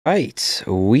Right,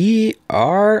 we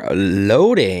are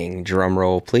loading. Drum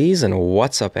roll, please. And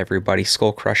what's up, everybody?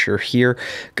 SkullCrusher here.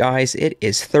 Guys, it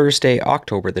is Thursday,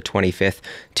 October the 25th,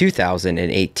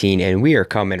 2018, and we are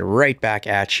coming right back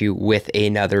at you with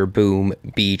another Boom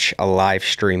Beach live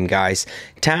stream, guys.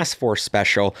 Task Force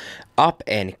special. Up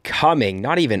and coming,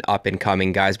 not even up and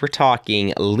coming, guys. We're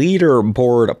talking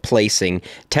leaderboard placing,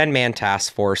 10-man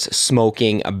task force,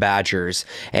 smoking badgers,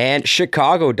 and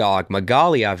Chicago Dog,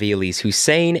 Magali Aviles,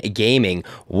 Hussein Gaming.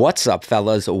 What's up,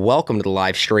 fellas? Welcome to the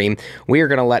live stream. We are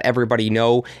going to let everybody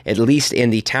know, at least in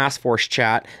the task force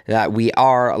chat, that we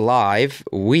are live.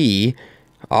 We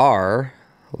are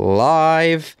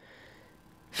live.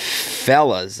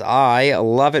 Fellas, I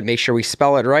love it. Make sure we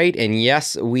spell it right. And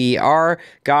yes, we are.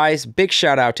 Guys, big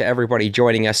shout out to everybody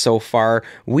joining us so far.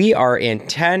 We are in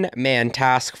 10-man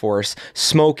task force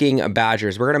smoking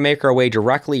badgers. We're going to make our way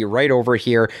directly right over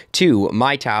here to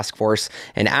my task force.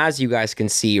 And as you guys can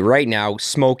see right now,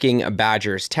 smoking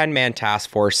badgers, 10-man task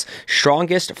force,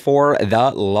 strongest for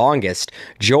the longest.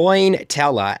 Join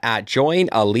Tella at Join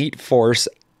Elite Force.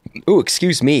 Ooh,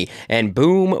 excuse me. And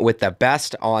boom with the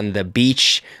best on the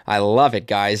beach. I love it,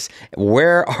 guys.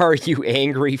 Where are you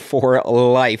angry for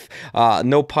life?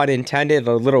 No pun intended.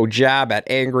 A little jab at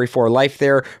angry for life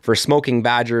there for smoking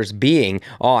badgers being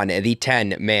on the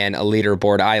 10-man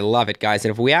leaderboard. I love it, guys.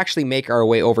 And if we actually make our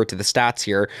way over to the stats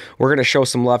here, we're going to show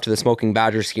some love to the smoking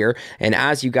badgers here. And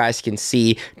as you guys can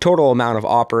see, total amount of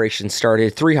operations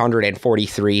started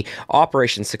 343.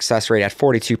 Operation success rate at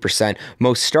 42%.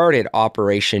 Most started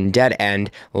operation dead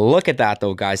end. Look at that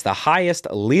though, guys. The highest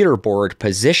leaderboard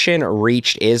position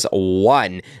reached is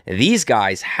 1. These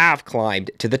guys have climbed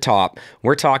to the top.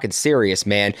 We're talking serious,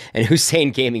 man. And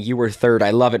Hussein Gaming, you were 3rd. I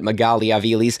love it. Magali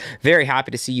Aviles, very happy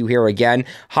to see you here again.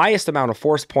 Highest amount of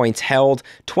force points held,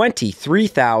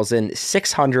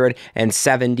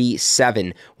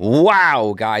 23,677.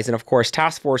 Wow, guys. And of course,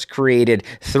 task force created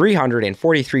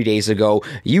 343 days ago.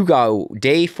 You go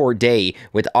day for day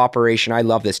with operation. I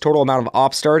love this. Total amount of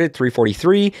ops started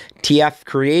 343. TF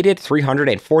created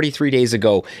 343 days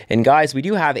ago. And guys, we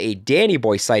do have a Danny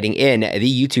Boy sighting in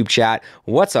the YouTube chat.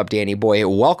 What's up, Danny Boy?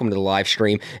 Welcome to the live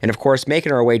stream. And of course,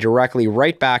 making our way directly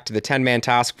right back to the 10-man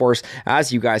task force,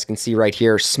 as you guys can see right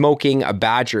here, smoking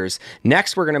badgers.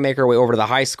 Next, we're going to make our way over to the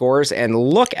high scores, and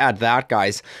look at that,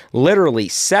 guys. Literally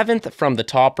 7th from the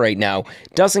top right now.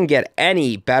 Doesn't get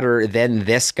any better than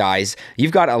this, guys.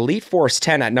 You've got Elite Force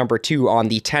 10 at number 2 on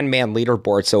the 10-man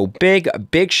leaderboard. So big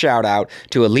shout out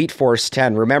to Elite Force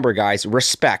 10. Remember, guys,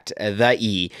 respect the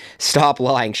E. Stop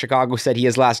lying. Chicago said he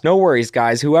is last. No worries,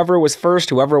 guys. Whoever was first,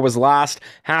 whoever was last,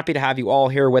 happy to have you all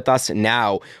here with us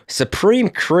now. Supreme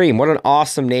Cream, what an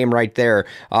awesome name right there.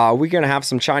 We're going to have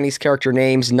some Chinese character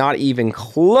names, not even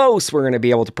close we're going to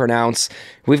be able to pronounce.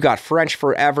 We've got French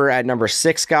Forever at number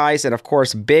 6, guys. And of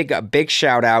course, big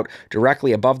shout out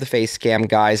directly above the face cam,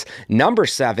 guys. Number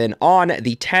 7 on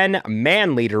the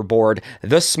 10-man leaderboard,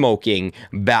 the Smoking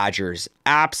Badgers.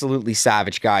 Absolutely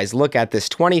savage, guys. Look at this,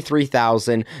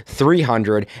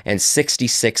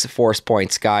 23,366 force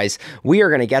points, guys. We are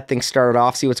going to get things started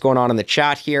off, see what's going on in the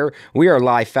chat here. We are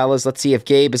live, fellas. Let's see if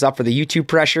Gabe is up for the YouTube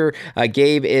pressure.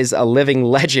 Gabe is a living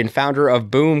legend, founder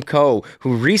of Boom Co.,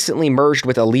 who recently merged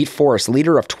with Elite Force,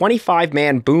 leader of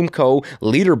 25-man Boom Co.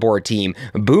 leaderboard team.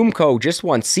 Boom Co. just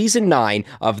won Season 9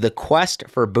 of the Quest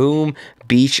for Boom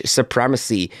Beach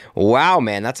Supremacy. Wow,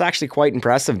 man, that's actually quite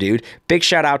impressive, dude. Big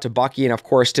shout out to Bucky and, of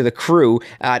course, to the crew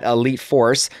at Elite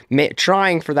Force.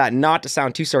 Trying for that not to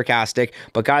sound too sarcastic,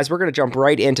 but guys, we're going to jump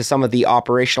right into some of the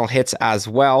operational hits as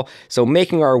well. So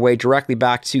making our way directly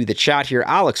back to the chat here,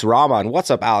 Alex Rahman. What's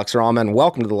up, Alex Rahman?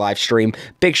 Welcome to the live stream.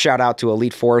 Big shout out to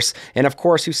Elite Force. And of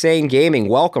course, Hussein Gaming.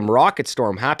 Welcome. Rocket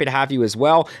Storm. Happy to have you as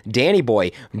well. Danny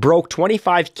Boy broke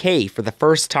 25K for the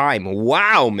first time.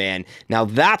 Wow, man. Now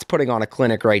that's putting on a clinic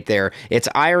right there. It's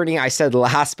irony I said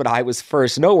last, but I was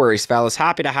first. No worries, fellas.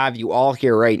 Happy to have you all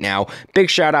here right now. Big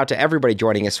shout out to everybody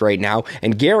joining us right now.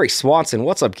 And Gary Swanson.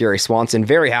 What's up, Gary Swanson?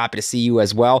 Very happy to see you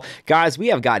as well. Guys, we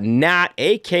have got Nat,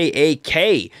 aka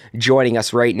K, joining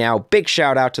us right now. Big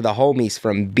shout out to the homies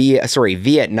from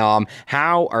Vietnam.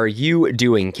 How are you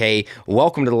doing, K?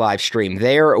 Welcome to the live stream.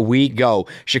 There we go.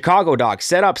 Chicago Dog,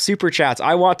 set up super chats.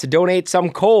 I want to donate some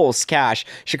Coles cash.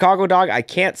 Chicago Dog, I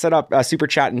can't set up a super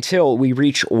chat until we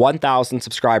reach 1,000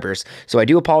 subscribers. So I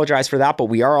do apologize for that, but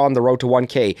we are on the road to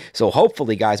 1K. So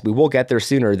hopefully, guys, we will get there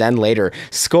sooner than later.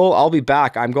 Skull, I'll be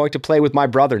back. I'm going to play with my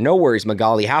brother. No worries,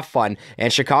 Magali. Have fun.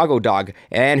 And Chicago Dog.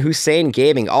 And Hussein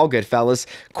Gaming. All good, fellas.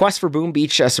 Quest for Boom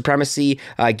Beach Supremacy.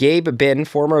 Gabe Bin,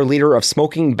 former leader of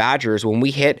Smoking Badgers, when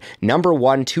we hit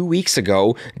 #1 2 weeks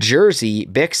ago. Jersey,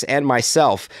 Bix, and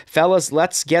myself. Fellas,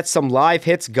 let's get some live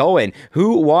hits going.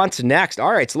 Who wants next?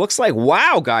 All right, so looks like,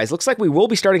 wow, guys, looks like we will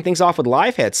be starting things off with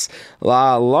live hits.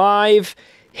 Live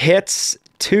hits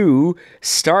to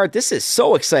start. This is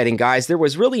so exciting, guys. There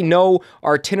was really no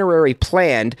itinerary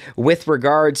planned with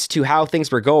regards to how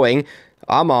things were going.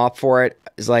 I'm up for it.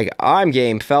 It's like, I'm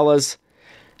game, fellas.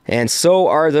 And so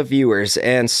are the viewers.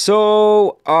 And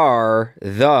so are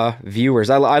the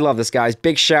viewers. I love this, guys.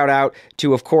 Big shout out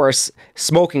to, of course,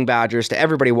 Smoking Badgers, to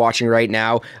everybody watching right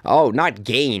now. Oh, not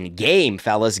Gain. Game,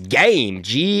 fellas. Game.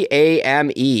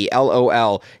 G-A-M-E.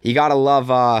 L-O-L. You gotta love,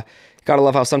 gotta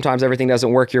love how sometimes everything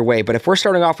doesn't work your way. But if we're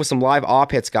starting off with some live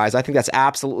op hits, guys, I think that's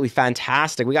absolutely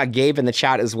fantastic. We got Gabe in the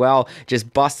chat as well,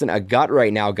 just busting a gut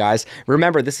right now, guys.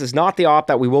 Remember, this is not the op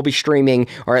that we will be streaming,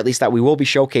 or at least that we will be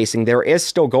showcasing. There is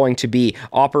still going to be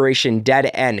Operation Dead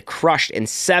End, crushed in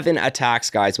 7 attacks,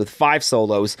 guys, with 5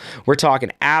 solos. We're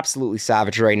talking absolutely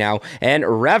savage right now. And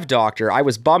Rev Doctor, I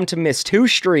was bummed to miss 2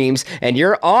 streams, and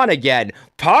you're on again.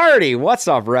 Party! What's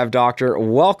up, Rev Doctor?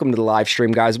 Welcome to the live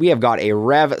stream, guys. We have got a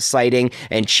Rev sighting,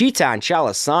 and Cheetan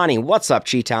Chalasani. What's up,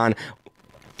 Cheetan?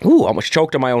 Ooh, almost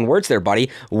choked on my own words there, buddy.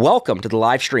 Welcome to the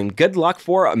live stream. Good luck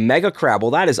for Mega Crab.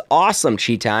 Well, that is awesome,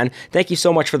 Cheetan. Thank you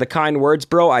so much for the kind words,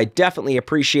 bro. I definitely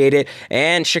appreciate it.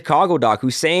 And Chicago Dog,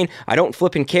 Hussein, I don't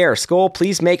flippin' care. Skull,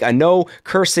 please make a no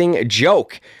cursing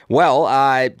joke. Well,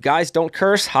 guys, don't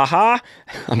curse. Haha.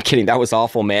 I'm kidding. That was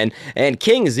awful, man. And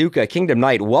King Zooka, Kingdom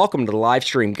Knight, welcome to the live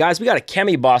stream. Guys, we got a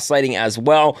Kemi Boss sighting as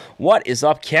well. What is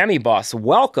up, Kemi Boss?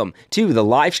 Welcome to the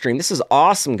live stream. This is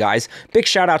awesome, guys. Big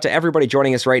shout out to everybody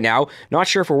joining us right now. Not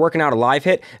sure if we're working out a live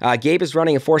hit. Gabe is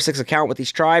running a 4-6 account with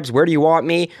these tribes. Where do you want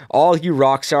me? All you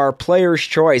Rockstar, player's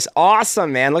choice.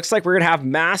 Awesome, man. Looks like we're going to have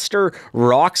Master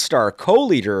Rockstar,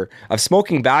 co-leader of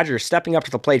Smoking Badgers, stepping up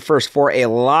to the plate first for a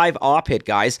live op hit,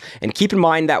 guys. And keep in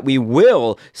mind that we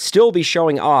will still be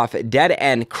showing off Dead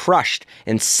End crushed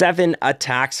in 7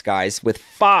 attacks, guys, with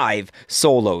 5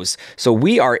 solos. So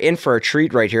we are in for a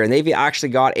treat right here. And they've actually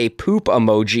got a poop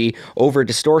emoji over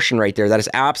distortion right there. That is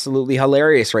absolutely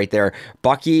hilarious right there.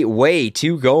 Bucky, way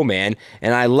to go, man.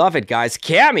 And I love it, guys.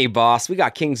 Cammy Boss. We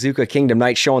got King Zooka, Kingdom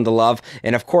Knight showing the love.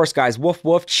 And of course, guys, woof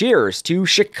woof, cheers to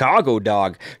Chicago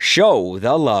Dog. Show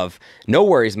the love. No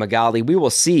worries, Magali. We will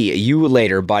see you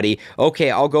later, buddy. Okay,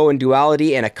 I'll go in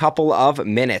duality in a couple of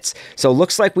minutes. So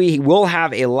looks like we will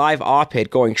have a live op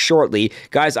hit going shortly.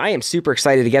 Guys, I am super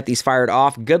excited to get these fired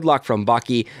off. Good luck from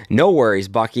Bucky. No worries,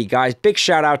 Bucky. Guys, big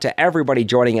shout out to everybody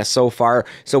joining us so far.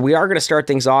 So we are going to start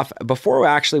things off. Before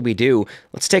we do,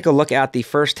 let's take a look at the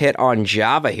first hit on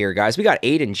Java here, guys. We got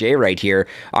Aiden J right here.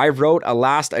 I wrote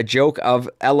a joke of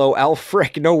LOL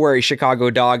frick. No worries, Chicago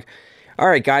Dog. All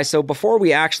right, guys, so before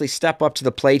we actually step up to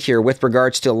the plate here with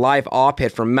regards to live op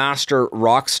hit from Master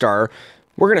Rockstar,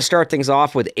 we're going to start things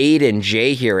off with Aiden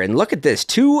J here. And look at this,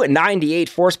 298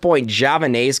 force point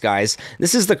Javanese, guys.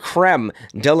 This is the creme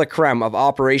de la creme of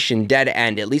Operation Dead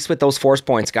End, at least with those force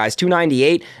points, guys.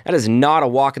 298, that is not a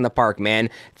walk in the park, man.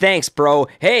 Thanks, bro.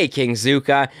 Hey, King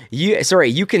Zooka.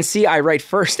 You can see I write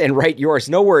first and write yours.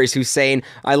 No worries, Hussein.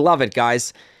 I love it,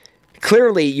 guys.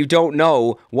 Clearly, you don't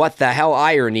know what the hell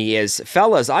irony is.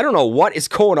 Fellas, I don't know what is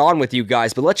going on with you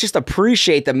guys, but let's just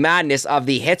appreciate the madness of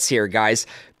the hits here, guys.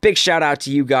 Big shout out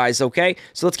to you guys, okay?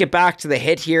 So let's get back to the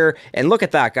hit here, and look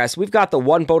at that, guys. We've got the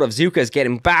one boat of Zookas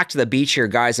getting back to the beach here,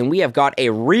 guys, and we have got a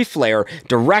reflare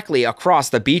directly across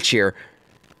the beach here.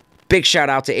 Big shout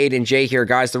out to Aiden J here,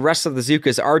 guys. The rest of the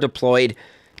Zookas are deployed.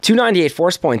 298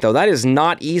 force point, though. That is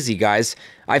not easy, guys.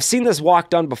 I've seen this walk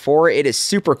done before. It is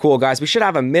super cool, guys. We should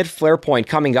have a mid-flare point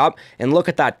coming up, and look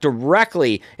at that,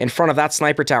 directly in front of that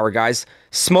sniper tower, guys.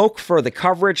 Smoke for the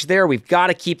coverage there. We've got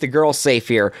to keep the girls safe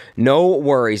here. No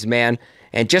worries, man.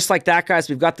 And just like that, guys,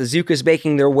 we've got the Zookas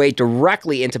making their way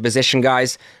directly into position,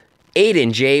 guys.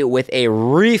 Aiden J with a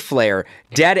reflare.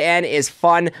 Dead End is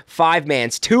fun.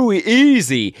 5-mans. Too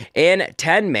easy in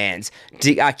 10-mans.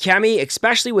 Kemi,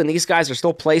 especially when these guys are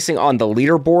still placing on the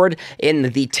leaderboard in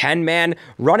the 10-man,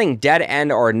 running Dead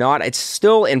End or not, it's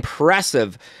still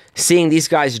impressive seeing these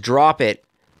guys drop it.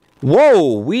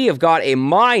 Whoa, we have got a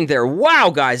mine there. Wow,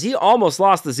 guys, he almost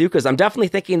lost the Zookas. I'm definitely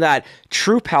thinking that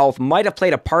troop health might have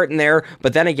played a part in there,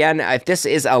 but then again, if this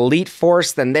is elite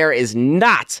force, then there is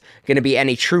not going to be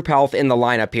any troop health in the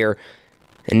lineup here.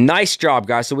 And nice job,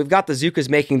 guys. So we've got the Zookas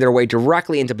making their way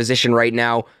directly into position right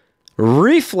now.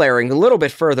 Reflaring a little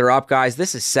bit further up, guys.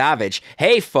 This is savage.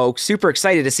 Hey, folks, super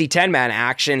excited to see 10-man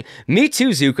action. Me too,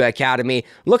 Zooka Academy.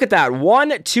 Look at that.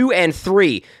 1, 2, and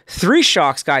 3. 3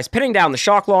 shocks, guys, pinning down the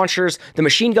shock launchers, the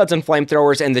machine guns and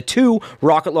flamethrowers, and the 2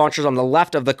 rocket launchers on the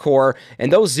left of the core.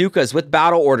 And those Zookas with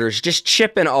battle orders just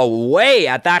chipping away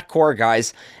at that core,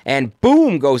 guys. And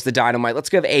boom goes the Dynamite. Let's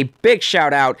give a big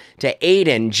shout out to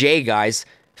Aiden J, guys.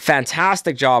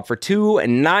 Fantastic job for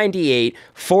 298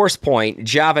 force point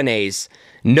Javanese.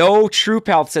 No troop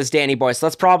health, says Danny Boy. So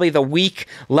that's probably the weak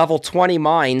level 20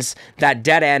 mines that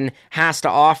Dead End has to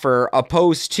offer,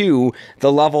 opposed to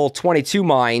the level 22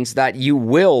 mines that you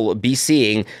will be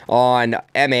seeing on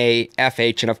MA,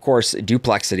 FH, and of course,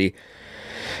 Duplexity.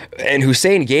 And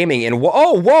Hussein Gaming, and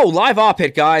whoa, live op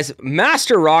hit, guys.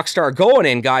 Master Rockstar going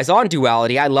in, guys, on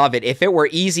Duality. I love it. If it were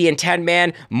easy in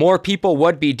 10-man, more people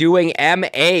would be doing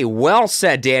MA. Well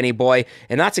said, Danny Boy.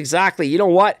 And that's exactly, you know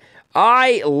what?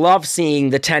 I love seeing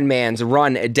the 10-mans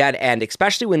run Dead End,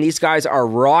 especially when these guys are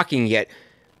rocking it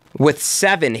with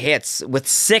 7 hits, with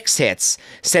 6 hits.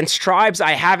 Since Tribes,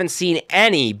 I haven't seen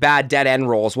any bad Dead End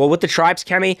rolls. Well, with the Tribes,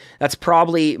 Kemi, that's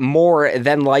probably more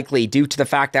than likely due to the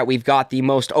fact that we've got the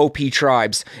most OP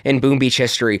Tribes in Boom Beach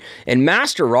history. And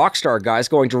Master Rockstar, guys,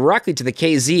 going directly to the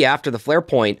KZ after the flare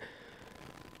point.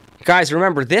 Guys,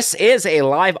 remember, this is a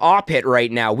live op hit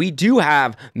right now. We do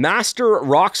have Master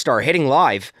Rockstar hitting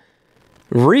live.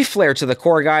 Reflare to the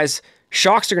core, guys.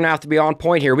 Shocks are going to have to be on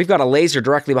point here. We've got a laser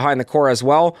directly behind the core as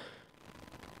well.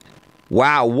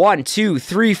 Wow, 1, 2,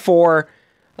 3, 4.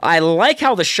 I like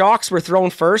how the shocks were thrown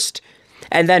first,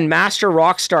 and then Master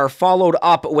Rockstar followed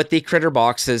up with the critter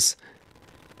boxes.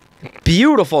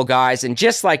 Beautiful, guys, and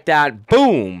just like that,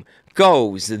 boom,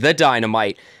 goes the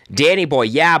Dynamite. Danny Boy,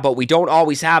 yeah, but we don't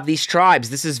always have these tribes.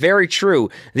 This is very true.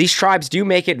 These tribes do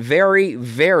make it very,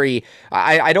 very,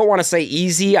 I don't want to say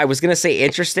easy. I was going to say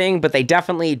interesting, but they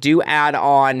definitely do add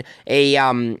on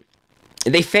a,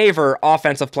 they favor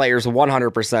offensive players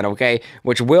 100%, okay?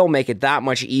 Which will make it that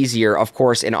much easier, of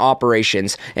course, in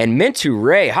operations. And Mintu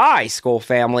Ray, hi, Skull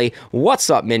family.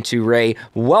 What's up, Mintu Ray?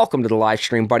 Welcome to the live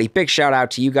stream, buddy. Big shout out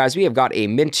to you guys. We have got a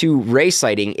Mintu Ray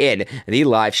sighting in the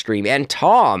live stream. And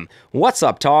Tom, what's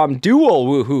up, Tom? Dual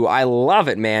woohoo. I love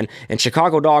it, man. And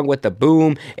Chicago Dog with the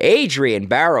boom. Adrian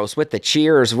Barros with the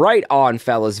cheers. Right on,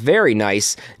 fellas. Very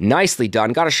nice. Nicely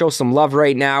done. Got to show some love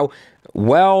right now.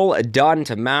 Well done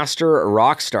to Master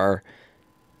Rockstar.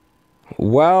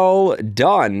 Well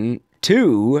done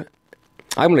to,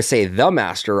 I'm going to say the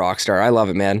Master Rockstar. I love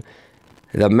it, man.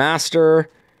 The Master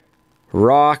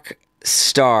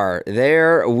Rockstar.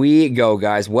 There we go,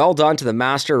 guys. Well done to the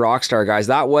Master Rockstar, guys.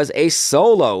 That was a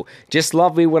solo. Just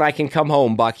love me when I can come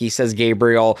home, Bucky, says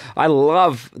Gabriel. I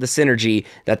love the synergy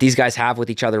that these guys have with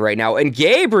each other right now. And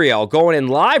Gabriel going in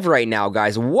live right now,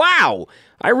 guys. Wow.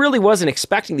 I really wasn't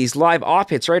expecting these live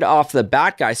op hits right off the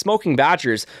bat, guys. Smoking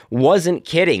Badgers wasn't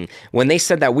kidding when they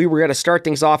said that we were going to start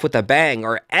things off with a bang,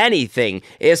 or anything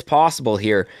is possible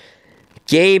here.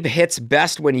 Gabe hits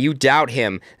best when you doubt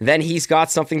him. Then he's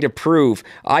got something to prove.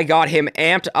 I got him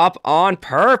amped up on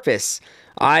purpose.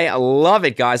 I love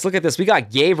it, guys. Look at this. We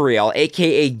got Gabriel,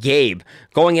 a.k.a. Gabe,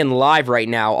 going in live right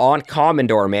now on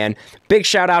Commodore, man. Big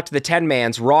shout out to the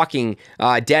 10-mans rocking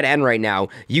Dead End right now.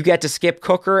 You get to skip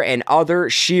Cooker and other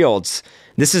shields.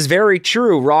 This is very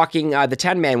true, rocking the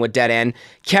 10-man with Dead End.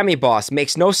 Kemi Boss,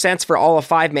 makes no sense for all of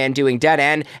 5-man doing Dead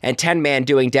End and 10-man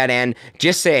doing Dead End.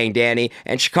 Just saying, Danny.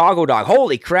 And Chicago Dog,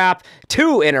 holy crap,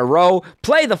 2 in a row.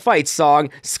 Play the fight song.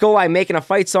 Skull, I'm making a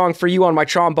fight song for you on my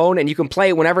trombone, and you can play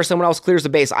it whenever someone else clears the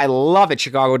base. I love it,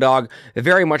 Chicago Dog.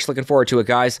 Very much looking forward to it,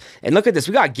 guys. And look at this.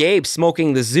 We got Gabe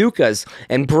smoking the Zookas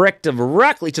and brick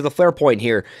directly to the flare point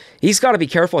here. He's got to be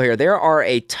careful here. There are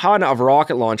a ton of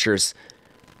rocket launchers.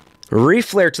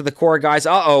 Reflare to the core, guys.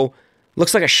 Uh-oh.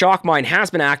 Looks like a shock mine has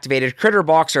been activated. Critter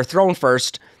box are thrown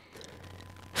first.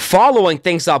 Following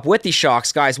things up with these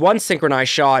shocks, guys. 1 synchronized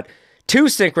shot. 2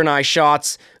 synchronized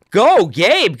shots. Go,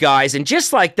 Gabe, guys. And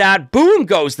just like that, boom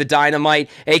goes the Dynamite.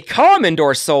 A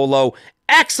Commodore solo.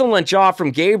 Excellent job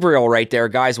from Gabriel right there,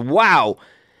 guys. Wow.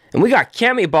 And we got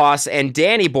Kemi Boss and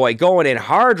Danny Boy going in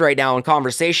hard right now in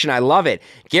conversation. I love it.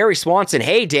 Gary Swanson,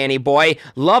 hey, Danny Boy.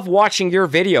 Love watching your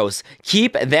videos.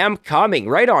 Keep them coming.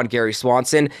 Right on, Gary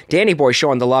Swanson. Danny Boy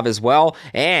showing the love as well.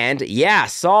 And, yeah,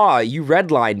 saw you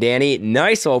redline, Danny.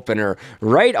 Nice opener.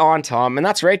 Right on, Tom. And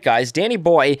that's right, guys. Danny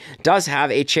Boy does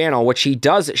have a channel which he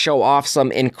does show off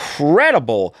some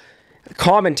incredible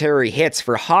commentary hits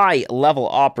for high-level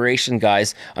operation,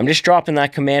 guys. I'm just dropping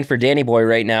that command for Danny Boy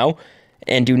right now.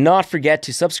 And do not forget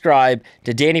to subscribe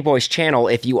to Danny Boy's channel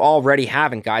if you already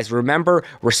haven't, guys. Remember,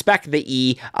 respect the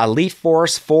E, Elite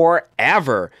Force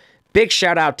forever. Big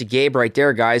shout out to Gabe right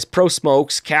there, guys. Pro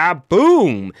Smokes,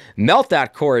 kaboom! Melt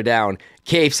that core down.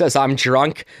 Gabe says, I'm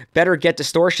drunk. Better get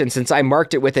distortion since I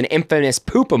marked it with an infamous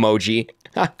poop emoji.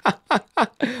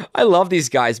 I love these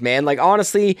guys, man. Like,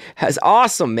 honestly, that's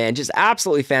awesome, man. Just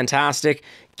absolutely fantastic.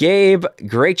 Gabe,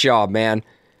 great job, man.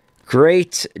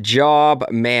 Great job,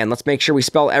 man. Let's make sure we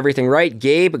spell everything right.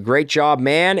 Gabe, great job,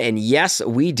 man. And yes,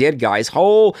 we did, guys.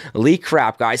 Holy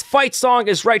crap, guys. Fight song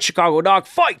is right, Chicago Dog.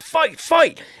 Fight, fight,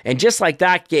 fight. And just like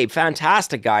that, Gabe,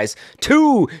 fantastic, guys.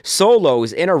 2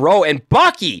 solos in a row. And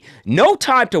Bucky, no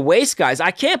time to waste, guys.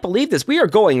 I can't believe this. We are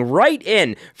going right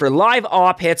in for live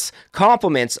op hits,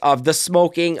 compliments of the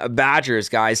Smoking Badgers,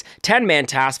 guys. 10-man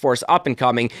task force up and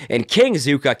coming. And King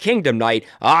Zooka, Kingdom Knight,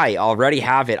 I already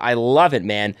have it. I love it,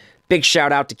 man. Big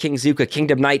shout out to King Zooka,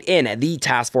 Kingdom Knight in the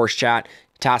Task Force Chat,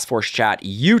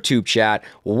 YouTube chat.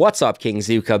 What's up, King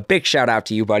Zooka? Big shout out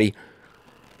to you, buddy.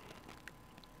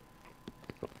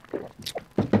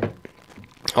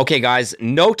 Okay, guys,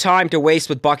 no time to waste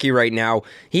with Bucky right now.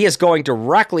 He is going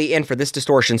directly in for this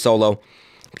distortion solo,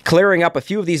 clearing up a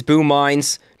few of these boom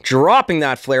mines, dropping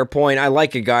that flare point. I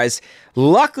like it, guys.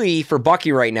 Lucky for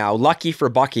Bucky right now. Lucky for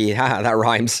Bucky. Haha, that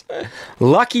rhymes.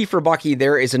 Lucky for Bucky,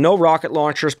 there is no rocket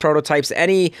launchers, prototypes,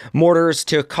 any mortars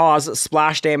to cause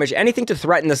splash damage, anything to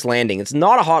threaten this landing. It's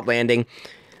not a hot landing.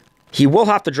 He will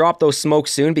have to drop those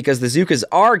smokes soon because the Zookas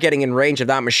are getting in range of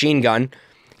that machine gun.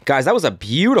 Guys, that was a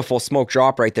beautiful smoke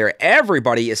drop right there.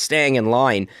 Everybody is staying in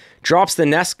line. Drops the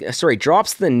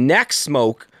next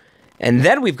smoke, and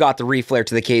then we've got the reflare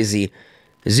to the KZ.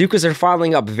 Zookas are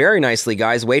filing up very nicely,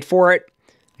 guys. Wait for it.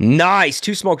 Nice.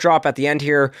 2 smoke drop at the end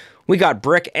here. We got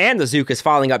Brick and the Zookas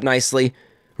filing up nicely.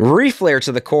 Reflare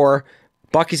to the core.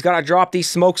 Bucky's got to drop these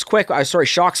smokes quick.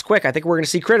 Shocks quick. I think we're going to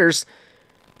see critters.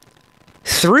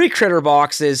 3 critter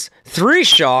boxes. 3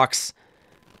 shocks.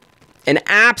 And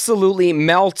absolutely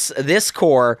melts this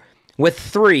core with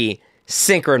 3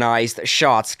 synchronized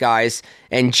shots, guys.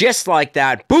 And just like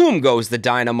that, boom goes the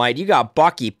dynamite. You got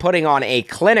Bucky putting on a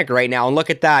clinic right now. And look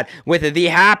at that with the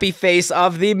happy face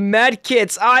of the med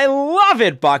kits. I love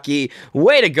it, Bucky.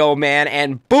 Way to go, man.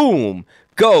 And boom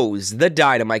goes the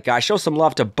dynamite, guys. Show some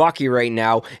love to Bucky right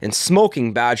now and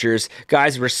Smoking Badgers.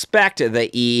 Guys, respect the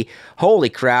E. Holy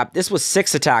crap. This was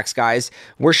 6 attacks, guys.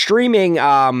 We're streaming,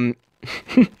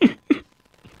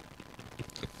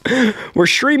 we're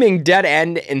streaming Dead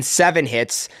End in 7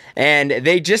 hits, and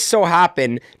they just so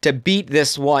happen to beat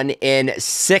this one in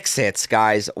 6 hits,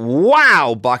 guys.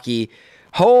 Wow, Bucky.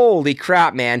 Holy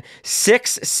crap, man.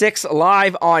 6-6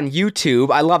 live on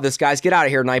YouTube. I love this, guys. Get out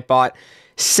of here, Nightbot.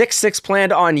 6-6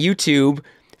 planned on YouTube.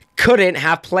 Couldn't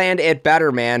have planned it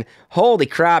better, man. Holy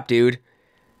crap, dude.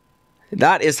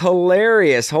 That is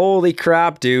hilarious. Holy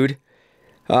crap, dude.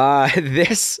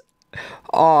 This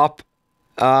op,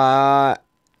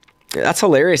 that's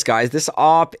hilarious, guys. This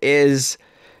op is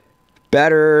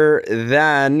better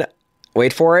than,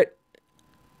 wait for it,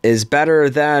 is better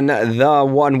than the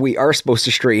one we are supposed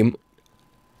to stream.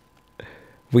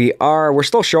 We're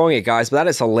still showing it, guys, but that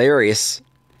is hilarious.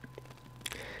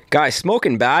 Guys,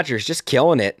 Smoking Badgers just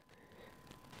killing it.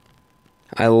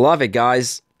 I love it,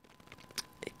 guys.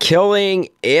 Killing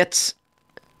it,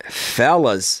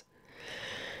 fellas.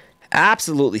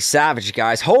 Absolutely savage,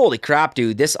 guys. Holy crap,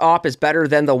 dude. This op is better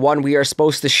than the one we are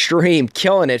supposed to stream.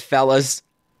 Killing it, fellas.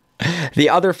 The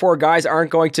other 4 guys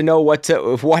aren't going to know what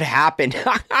happened.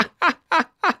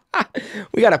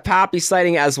 We got a Pappy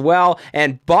sighting as well.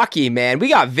 And Bucky, man. We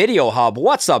got Video Hub.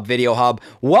 What's up, Video Hub?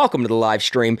 Welcome to the live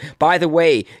stream. By the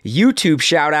way, YouTube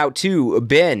shout out to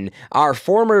Ben, our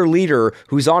former leader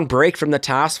who's on break from the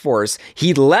task force.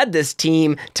 He led this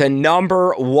team to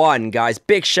 #1, guys.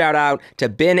 Big shout out to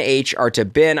Ben H, or to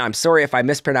Ben. I'm sorry if I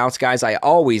mispronounce, guys. I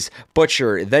always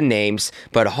butcher the names.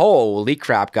 But holy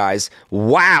crap, guys.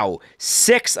 Wow.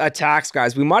 6 attacks,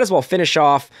 guys. We might as well finish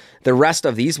off the rest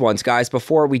of these ones, guys,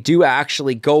 before we do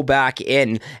actually go back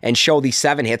in and show these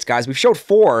 7 hits, guys. We've showed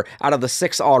 4 out of the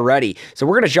 6 already. So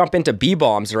we're going to jump into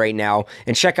B-Bombs right now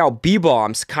and check out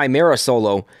B-Bombs Chimera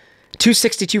solo.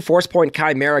 262 force point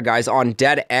Chimera, guys, on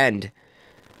Dead End.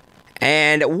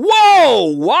 And,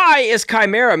 whoa! Why is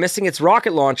Chimera missing its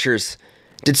rocket launchers?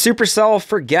 Did Supercell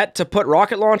forget to put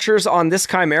rocket launchers on this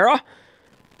Chimera?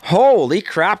 Holy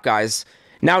crap, guys.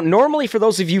 Now, normally, for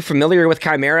those of you familiar with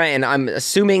Chimera, and I'm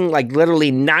assuming like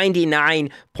literally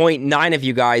 99.9 of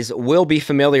you guys will be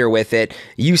familiar with it,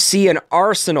 you see an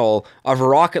arsenal of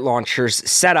rocket launchers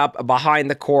set up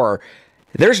behind the core.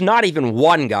 There's not even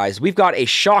one, guys. We've got a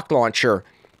shock launcher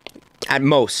at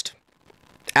most.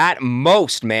 At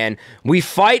most, man. We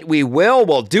fight, we will,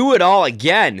 we'll do it all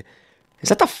again. Is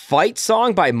that the fight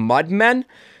song by Mudmen?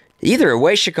 Either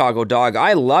way, Chicago Dog,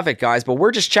 I love it, guys, but we're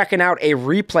just checking out a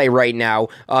replay right now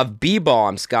of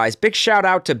B-Bombs, guys. Big shout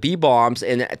out to B-Bombs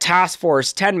and Task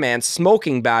Force 10-man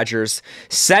Smoking Badgers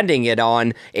sending it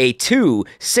on a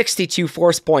 262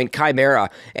 force point Chimera.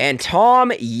 And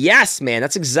Tom, yes, man,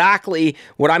 that's exactly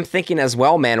what I'm thinking as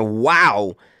well, man.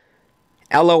 Wow.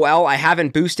 LOL, I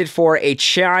haven't boosted for a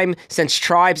chime since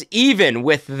Tribes, even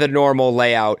with the normal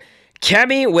layout.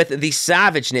 Kemi with the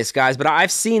savageness, guys, but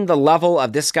I've seen the level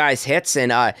of this guy's hits,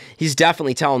 and he's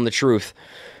definitely telling the truth.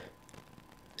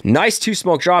 Nice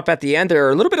 2-smoke drop at the end there.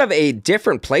 A little bit of a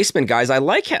different placement, guys. I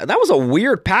like that. That was a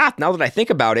weird path now that I think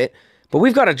about it. But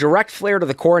we've got a direct flare to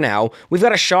the core now. We've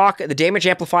got a shock, the damage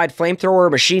amplified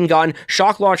flamethrower, machine gun,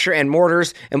 shock launcher, and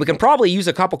mortars, and we can probably use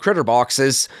a couple critter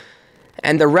boxes.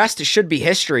 And the rest should be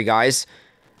history, guys.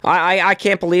 I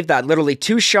can't believe that. Literally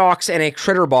 2 shocks and a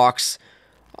critter box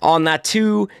on that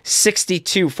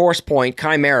 262 force point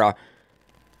Chimera.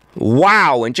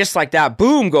 Wow, and just like that,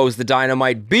 boom goes the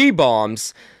Dynamite.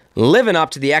 B-Bombs living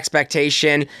up to the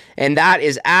expectation, and that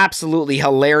is absolutely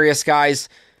hilarious, guys.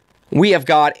 We have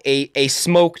got a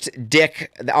smoked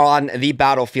dick on the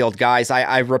battlefield, guys.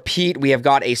 I repeat, we have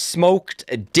got a smoked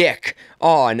dick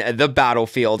on the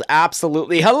battlefield.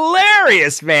 Absolutely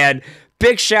hilarious, man.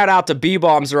 Big shout out to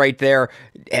B-Bombs right there.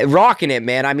 Rocking it,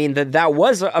 man. I mean, that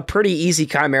was a pretty easy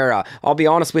Chimera. I'll be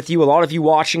honest with you, a lot of you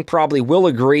watching probably will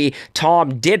agree.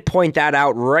 Tom did point that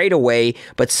out right away,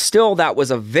 but still, that was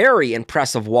a very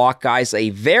impressive walk, guys. A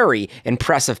very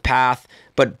impressive path,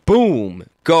 but boom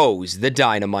goes the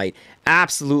Dynamite.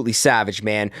 Absolutely savage,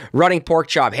 man. Running Pork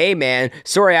Chop. Hey, man.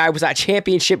 Sorry I was at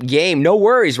championship game. No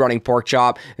worries, Running Pork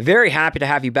Chop. Very happy to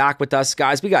have you back with us,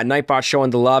 guys. We got Nightbot showing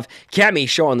the love. Kemi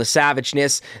showing the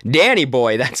savageness. Danny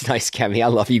Boy. That's nice, Kemi. I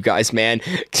love you guys, man.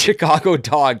 Chicago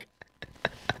Dog.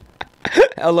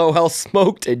 LOL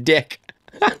smoked a dick.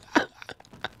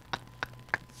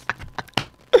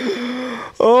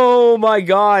 Oh my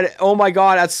god. Oh my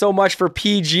god. That's so much for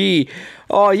PG.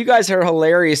 Oh, you guys are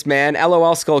hilarious, man.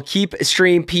 LOL Skull, keep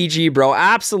stream PG, bro.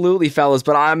 Absolutely, fellas.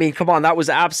 But I mean, come on, that was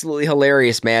absolutely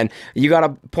hilarious, man. You got to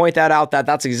point that out.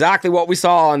 That's exactly what we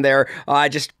saw on there.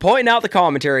 Just pointing out the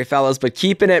commentary, fellas, but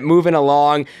keeping it moving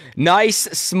along. Nice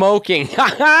smoking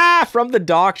from the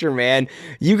doctor, man.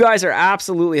 You guys are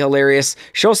absolutely hilarious.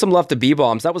 Show some love to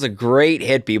B-Bombs. That was a great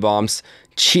hit, B-Bombs.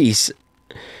 Jeez.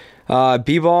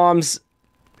 B-Bombs,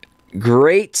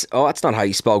 great. Oh, that's not how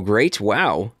you spell great.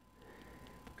 Wow.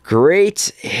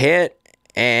 Great hit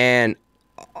and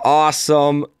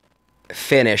awesome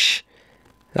finish.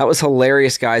 That was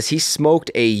hilarious, guys. He smoked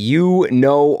a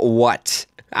you-know-what.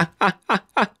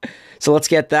 So let's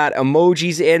get that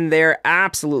emojis in there.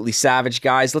 Absolutely savage,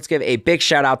 guys. Let's give a big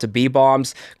shout out to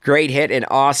B-Bombs. Great hit and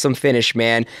awesome finish,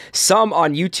 man. Some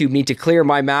on YouTube need to clear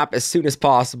my map as soon as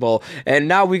possible. And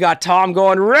now we got Tom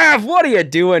going, Rev, what are you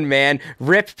doing, man?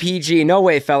 Rip PG. No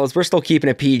way, fellas. We're still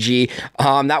keeping it PG.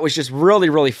 That was just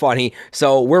really, really funny.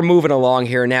 So we're moving along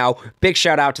here now. Big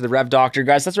shout out to the Rev Doctor,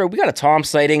 guys. That's right. We got a Tom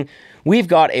sighting. We've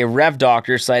got a Rev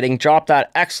Doctor sighting. Drop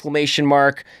that exclamation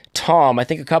mark. Tom, I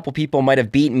think a couple people might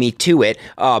have beaten me to it.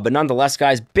 But nonetheless,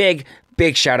 guys, big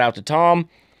shout out to Tom.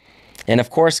 And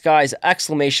of course, guys,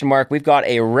 exclamation mark. We've got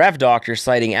a Rev Doctor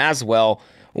sighting as well.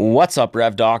 What's up,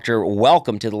 Rev Doctor?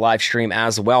 Welcome to the live stream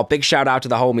as well. Big shout out to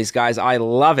the homies, guys. I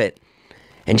love it.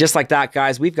 And just like that,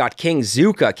 guys, we've got King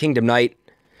Zooka, Kingdom Knight,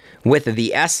 with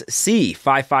the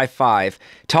SC555.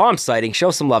 Tom sighting. Show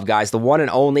some love, guys. The one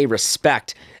and only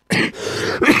respect.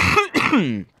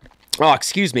 Oh,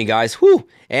 excuse me, guys. Whew.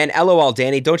 And LOL,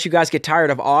 Danny, don't you guys get tired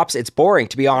of ops? It's boring,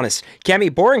 to be honest.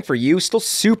 Kemi, boring for you. Still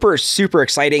super, super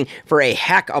exciting for a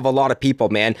heck of a lot of people,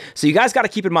 man. So you guys got to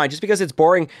keep in mind, just because it's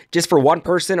boring just for one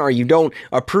person, or you don't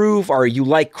approve, or you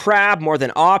like crab more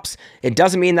than ops, it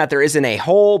doesn't mean that there isn't a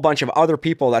whole bunch of other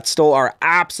people that still are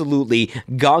absolutely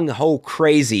gung-ho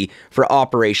crazy for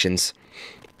operations.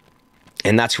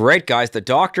 And that's right, guys. The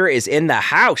doctor is in the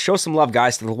house. Show some love,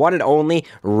 guys, to the one and only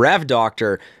Rev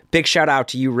Doctor. Big shout out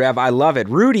to you, Rev. I love it.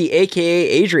 Rudy, a.k.a.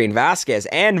 Adrian Vasquez,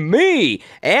 and me,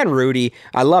 and Rudy.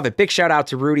 I love it. Big shout out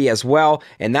to Rudy as well.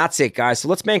 And that's it, guys. So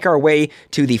let's make our way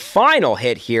to the final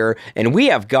hit here. And we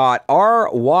have got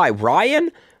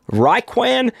Ryan?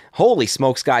 Raiquan, holy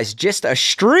smokes, guys, just a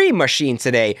stream machine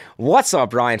today. What's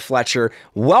up, Ryan Fletcher?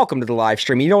 Welcome to the live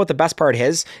stream. You know what the best part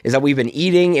is that we've been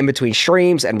eating in between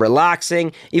streams and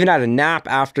relaxing, even had a nap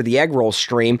after the egg roll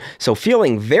stream, so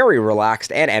feeling very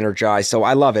relaxed and energized, so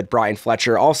I love it, Brian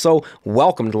Fletcher. Also,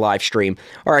 welcome to the live stream.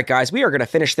 All right, guys, we are going to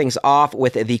finish things off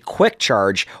with the Quick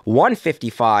Charge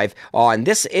 155 on.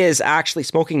 This is actually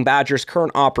Smoking Badger's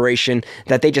current operation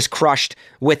that they just crushed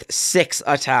with 6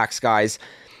 attacks, guys.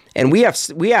 And we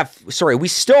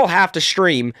still have to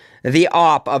stream the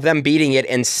op of them beating it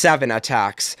in 7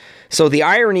 attacks. So the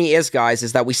irony is, guys,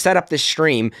 is that we set up this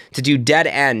stream to do dead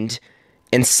end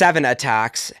in 7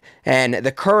 attacks, and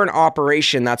the current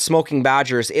operation that Smoking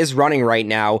Badgers is running right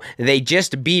now, they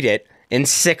just beat it in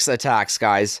 6 attacks,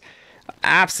 guys.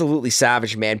 Absolutely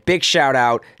savage, man. Big shout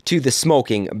out to the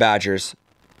Smoking Badgers.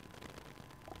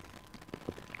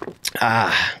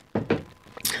 And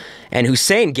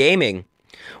Hussein Gaming,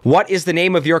 what is the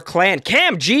name of your clan?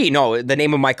 Cam G. No, the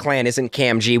name of my clan isn't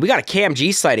Cam G. We got a Cam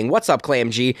G sighting. What's up, Clam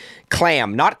G?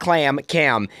 Clam, not clam,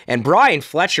 Cam. And Brian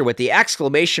Fletcher with the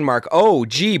exclamation mark. Oh,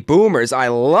 gee, boomers. I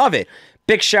love it.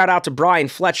 Big shout out to Brian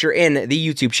Fletcher in the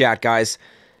YouTube chat, guys.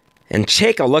 And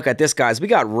take a look at this, guys. We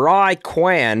got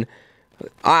Raiquan.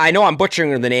 I know I'm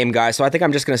butchering the name, guys, so I think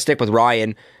I'm just going to stick with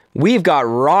Ryan. We've got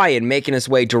Ryan making his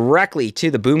way directly to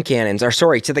the boom cannons. Or,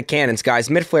 sorry, to the cannons, guys.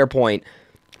 Mid-flare point.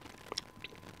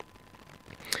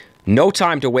 No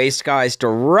time to waste, guys.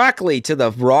 Directly to the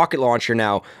rocket launcher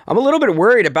now. I'm a little bit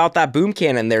worried about that boom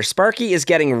cannon there. Sparky is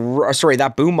getting... Sorry,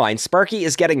 that boom mine. Sparky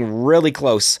is getting really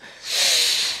close.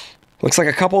 Looks like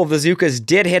a couple of the Zookas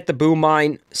did hit the boom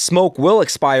mine. Smoke will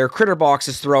expire. Critter box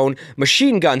is thrown.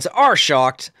 Machine guns are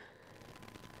shocked.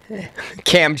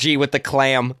 Cam G with the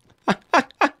clam.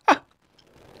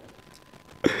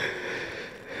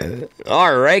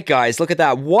 Alright, guys. Look at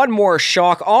that. One more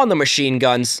shock on the machine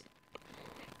guns.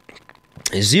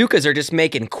 Zookas are just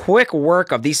making quick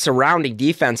work of these surrounding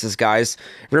defenses, guys.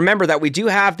 Remember that we do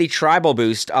have the tribal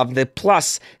boost of the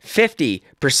plus 50%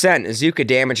 Zooka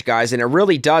damage, guys, and it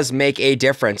really does make a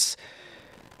difference.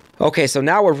 Okay, so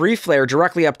now with Reflare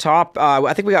directly up top,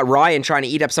 I think we got Ryan trying to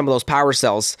eat up some of those power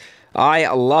cells. I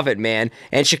love it, man.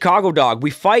 And Chicago Dog,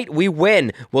 we fight, we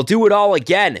win. We'll do it all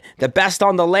again. The best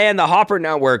on the land, the Hopper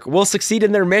Network. Will succeed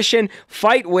in their mission.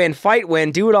 Fight, win,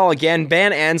 do it all again.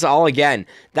 Ban ends all again.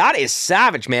 That is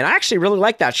savage, man. I actually really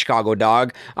like that, Chicago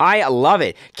Dog. I love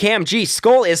it. Cam G,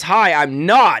 Skull is high. I'm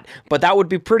not, but that would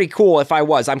be pretty cool if I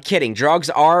was. I'm kidding. Drugs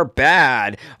are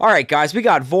bad. All right, guys, we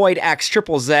got Void X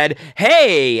Triple Z.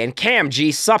 Hey, and Cam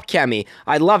G, sup, Kemi.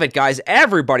 I love it, guys.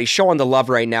 Everybody showing the love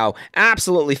right now.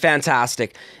 Absolutely fantastic.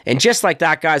 And just like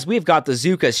that, guys, we've got the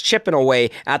Zookas chipping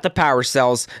away at the power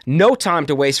cells. No time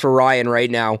to waste for Ryan right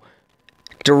now.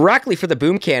 Directly for the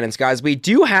boom cannons, guys. We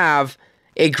do have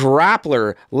a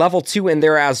grappler level 2 in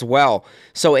there as well.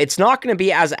 So it's not going to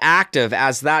be as active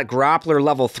as that grappler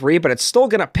level 3, but it's still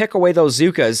going to pick away those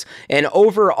Zookas and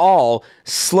overall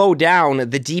slow down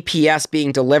the DPS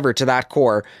being delivered to that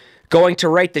core. Going to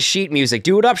write the sheet music.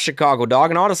 Do it up, Chicago Dog.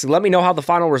 And honestly, let me know how the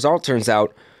final result turns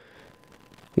out.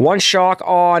 One shock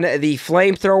on the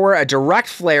flamethrower, a direct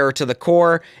flare to the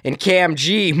core, and Cam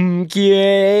G,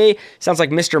 yay! Sounds like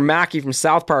Mr. Mackey from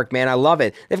South Park, man. I love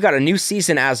it. They've got a new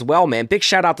season as well, man. Big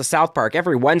shout out to South Park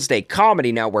every Wednesday.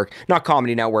 Comedy Network, not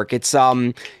Comedy Network. It's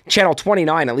channel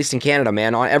 29, at least in Canada,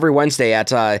 man. On every Wednesday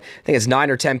at I think it's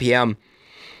 9 or 10 p.m.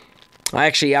 I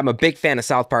actually am a big fan of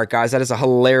South Park, guys. That is a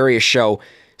hilarious show.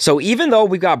 So even though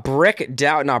we've got Sparky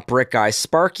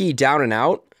down and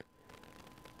out.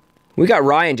 We got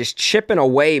Ryan just chipping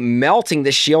away, melting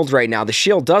the shield right now. The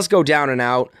shield does go down and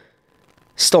out.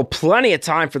 Still plenty of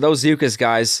time for those Zookas,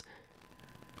 guys.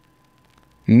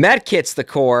 Medkits the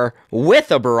core with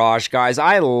a barrage, guys.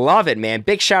 I love it, man.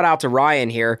 Big shout out to Ryan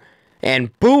here.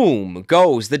 And boom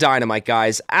goes the Dynamite,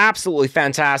 guys. Absolutely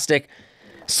fantastic.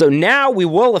 So now we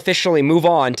will officially move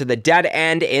on to the Dead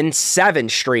End in 7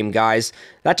 stream, guys.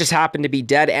 That just happened to be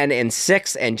Dead End in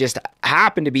 6 and just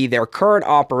happened to be their current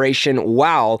operation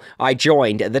while I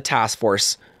joined the task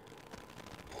force.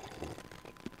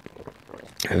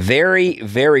 Very,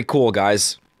 very cool,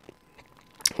 guys.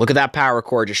 Look at that power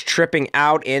core just tripping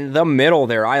out in the middle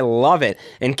there. I love it.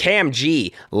 And Cam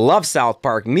G, love South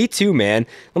Park. Me too, man.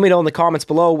 Let me know in the comments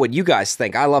below what you guys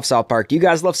think. I love South Park. You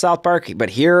guys love South Park? But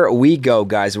here we go,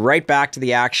 guys. Right back to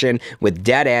the action with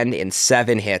Dead End in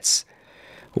 7 hits.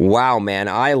 Wow, man.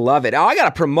 I love it. Oh, I got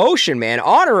a promotion, man.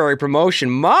 Honorary promotion.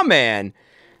 My man.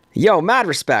 Yo, mad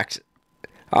respect.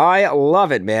 I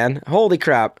love it, man. Holy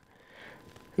crap.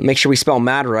 Make sure we spell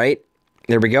mad right.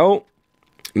 There we go.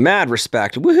 Mad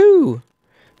respect. Woohoo!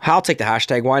 I'll take the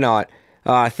hashtag. Why not?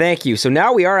 Thank you. So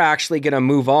now we are actually going to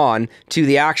move on to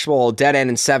the actual Dead End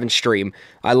in 7 stream.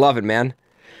 I love it, man.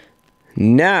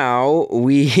 Now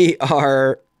we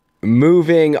are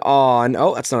moving on.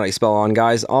 Oh, that's not how you spell on,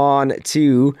 guys. On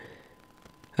to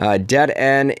Dead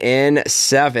End in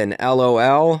 7.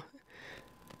 LOL.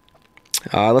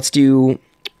 Let's do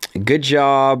good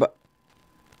job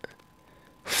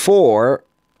for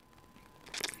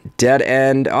Dead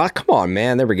End. Oh, come on,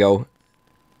 man. There we go.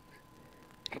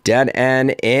 Dead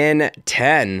End in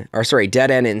 10. Or sorry,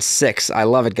 Dead End in 6. I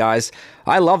love it, guys.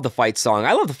 I love the fight song.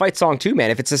 I love the fight song too,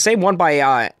 man. If it's the same one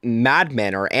by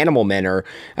Madmen or Animal Men, or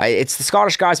it's the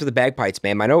Scottish guys with the bagpipes,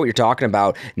 man. I know what you're talking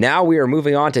about. Now we are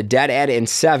moving on to Dead End in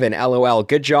 7. LOL.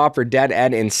 Good job for Dead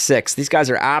End in 6. These guys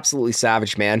are absolutely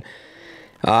savage, man.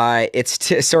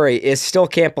 Still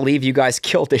can't believe you guys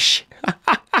killed this shit.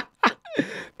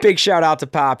 Big shout out to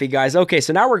Poppy, guys. Okay,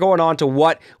 so now we're going on to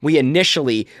what we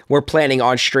initially were planning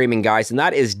on streaming, guys, and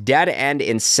that is Dead End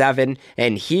in 7,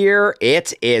 and here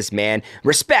it is, man.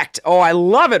 Respect. Oh, I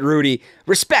love it, Rudy.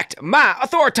 Respect my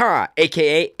authority,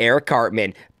 aka Eric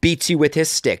Cartman. Beats you with his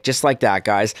stick, just like that,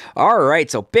 guys. All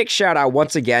right, so big shout out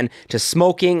once again to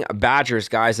Smoking Badgers,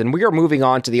 guys, and we are moving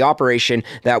on to the operation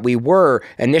that we were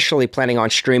initially planning on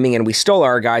streaming, and we still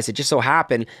are, guys. It just so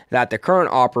happened that the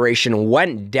current operation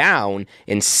went down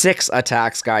in 6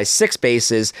 attacks, guys, 6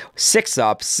 bases, 6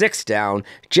 up, 6 down,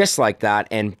 just like that,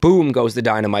 and boom goes the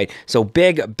Dynamite. So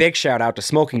big shout out to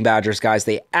Smoking Badgers, guys.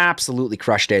 They absolutely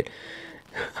crushed it.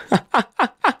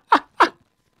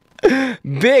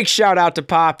 Big shout out to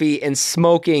Poppy and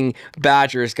Smoking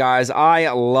Badgers, guys. I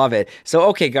love it. So,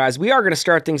 okay, guys, we are going to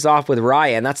start things off with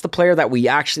Ryan. That's the player that we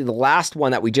actually, the last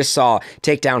one that we just saw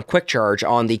take down Quick Charge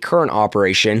on the current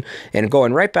operation. And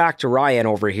going right back to Ryan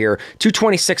over here,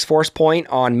 226 force point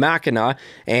on Machina.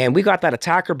 And we got that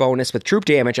attacker bonus with troop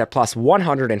damage at plus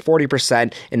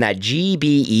 140% and that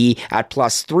GBE at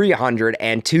plus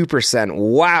 302%.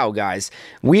 Wow, guys.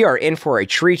 We are in for a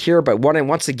treat here, but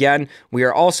once again, we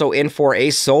are also in for a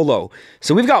solo.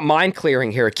 So we've got mind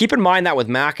clearing here. Keep in mind that with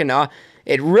Machina,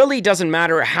 it really doesn't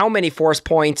matter how many force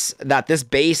points that this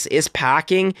base is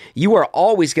packing. You are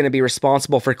always going to be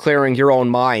responsible for clearing your own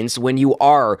mines when you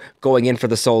are going in for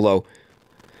the solo.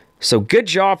 So good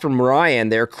job from Ryan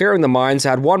there, clearing the mines,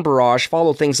 had 1 barrage,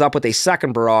 followed things up with a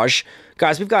 2nd barrage.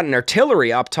 Guys, we've got an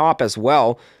artillery up top as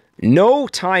well. No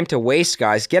time to waste,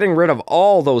 guys. Getting rid of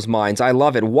all those mines. I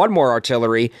love it. 1 more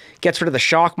artillery. Gets rid of the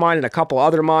shock mine and a couple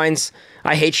other mines.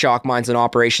 I hate shock mines in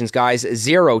operations, guys.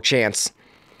 0 chance.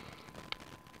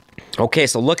 Okay,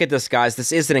 so look at this, guys.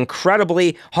 This is an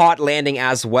incredibly hot landing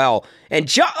as well.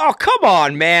 And oh, come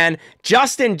on, man.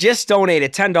 Justin just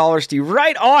donated $10 to you.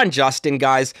 Right on, Justin,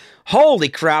 guys. Holy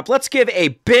crap. Let's give a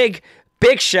big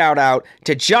shout out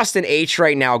to Justin H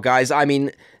right now, guys. I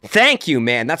mean, thank you,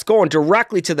 man. That's going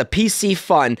directly to the PC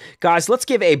Fund. Guys, let's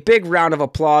give a big round of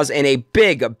applause and a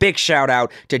big shout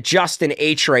out to Justin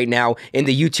H right now in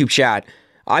the YouTube chat.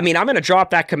 I mean, I'm going to drop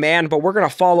that command, but we're going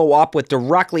to follow up with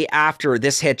directly after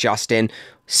this hit, Justin.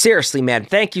 Seriously, man.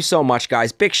 Thank you so much,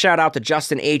 guys. Big shout out to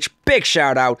Justin H. Big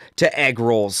shout out to Egg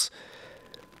Rolls.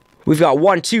 We've got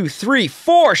 1, 2, 3,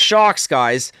 4 shocks,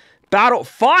 guys.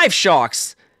 5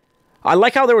 shocks. I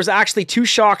like how there was actually 2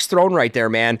 shocks thrown right there,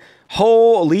 man.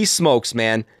 Holy smokes,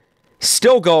 man.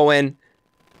 Still going.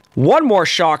 1 more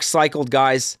shock cycled,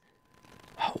 guys.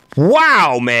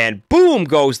 Wow, man. Boom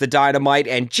goes the Dynamite,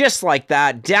 and just like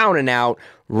that, down and out,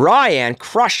 Ryan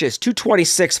crushes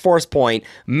 226 force point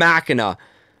Machina.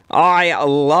 I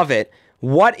love it.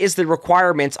 What is the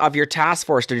requirements of your task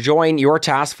force to join your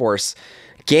task force?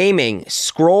 Gaming,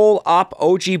 scroll up.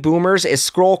 OG Boomers is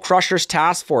SkullCrusher's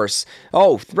task force.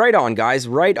 Oh, right on, guys,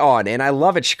 right on. And I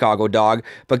love it, Chicago Dog.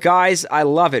 But guys, I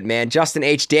love it, man. Justin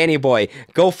H, Danny Boy,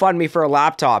 go fund me for a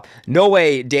laptop. No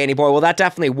way, Danny Boy. Well, that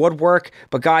definitely would work.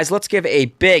 But guys, let's give a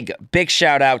big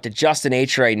shout out to Justin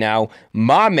H right now.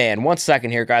 My man. 1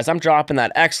 second here, guys. I'm dropping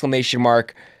that exclamation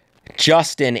mark.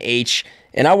 Justin H.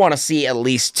 And I want to see at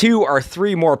least 2 or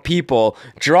 3 more people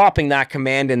dropping that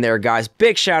command in there, guys.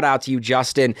 Big shout out to you,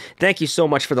 Justin. Thank you so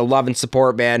much for the love and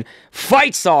support, man.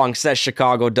 Fight song, says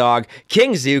Chicago Dog.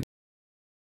 King Zooka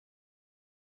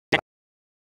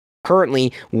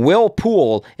currently will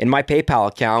pool in my PayPal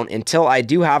account until I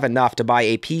do have enough to buy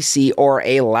a PC or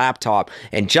a laptop.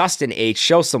 And Justin H,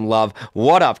 show some love.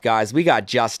 What up, guys? We got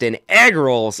Justin Egg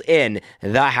Rolls in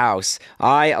the house.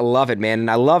 I love it, man.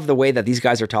 And I love the way that these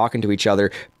guys are talking to each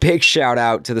other. Big shout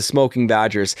out to the Smoking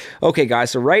Badgers. Okay,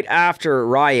 guys, so right after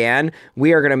Ryan,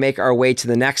 we are going to make our way to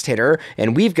the next hitter.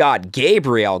 And we've got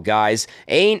Gabriel, guys.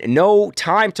 Ain't no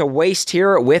time to waste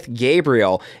here with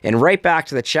Gabriel. And right back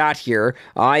to the chat here.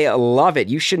 I love it.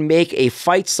 You should make a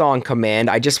fight song command.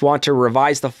 I just want to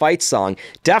revise the fight song.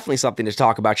 Definitely something to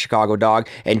talk about, Chicago Dog.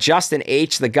 And Justin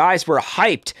H, the guys were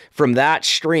hyped from that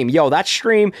stream. Yo, that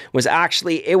stream was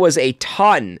actually, it was a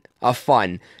ton of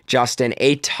fun, Justin.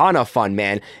 A ton of fun,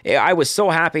 man. I was so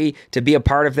happy to be a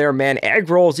part of there, man. Egg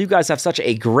Rolls, you guys have such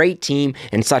a great team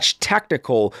and such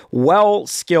technical,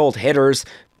 well-skilled hitters.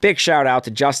 Big shout out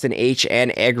to Justin H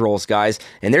and Egg Rolls, guys.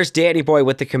 And there's Danny Boy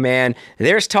with the command.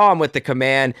 There's Tom with the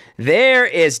command. There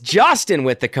is Justin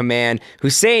with the command.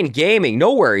 Hussein Gaming,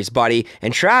 no worries, buddy.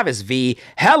 And Travis V,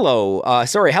 hello.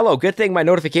 Hello. Good thing my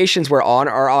notifications were on,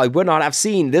 or I would not have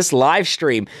seen this live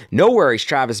stream. No worries,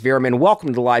 Travis Veerman. Welcome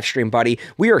to the live stream, buddy.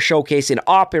 We are showcasing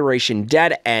Operation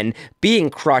Dead End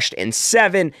being crushed in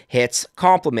 7 hits.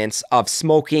 Compliments of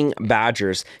Smoking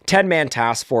Badgers. 10-man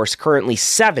task force, currently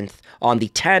 7th on the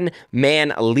 10-man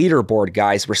leaderboard,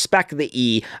 guys. Respect the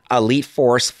E, Elite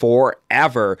Force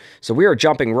forever. So we are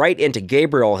jumping right into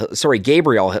Gabriel's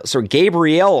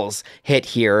hit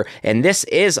here, and this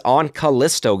is on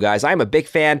Callisto, guys. I'm a big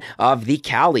fan of the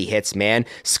Cali hits, man.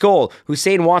 Skull,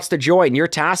 Hussein wants to join your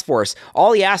task force.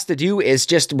 All he has to do is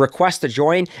just request to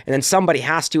join, and then somebody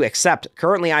has to accept.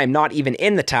 Currently, I am not even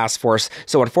in the task force,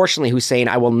 so unfortunately, Hussein,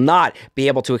 I will not be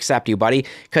able to accept you, buddy,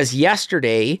 because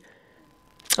yesterday,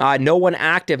 no one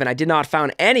active, and I did not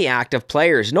found any active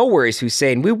players. No worries,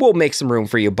 Hussein. We will make some room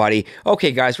for you, buddy.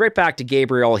 Okay, guys, right back to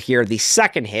Gabriel here. The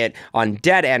second hit on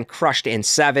Dead End, crushed in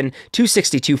 7.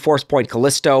 262 force point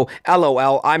Callisto.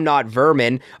 LOL, I'm not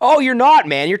Vermin. Oh, you're not,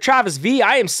 man. You're Travis V.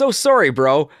 I am so sorry,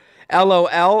 bro.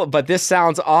 LOL, but this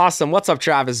sounds awesome. What's up,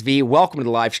 Travis V? Welcome to the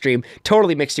live stream.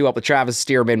 Totally mixed you up with Travis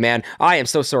Stearman, man. I am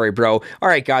so sorry, bro. All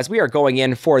right, guys, we are going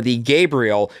in for the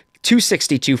Gabriel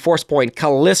 262 force point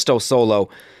Callisto solo.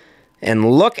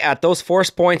 And look at those force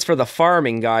points for the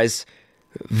farming, guys.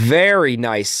 Very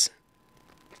nice.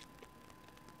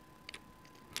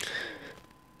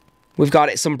 We've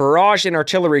got some barrage and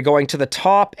artillery going to the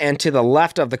top and to the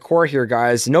left of the core here,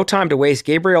 guys. No time to waste.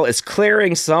 Gabriel is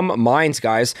clearing some mines,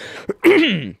 guys.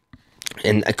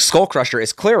 And SkullCrusher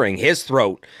is clearing his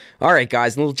throat. All right,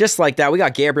 guys, and just like that, we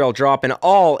got Gabriel dropping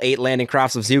all 8 landing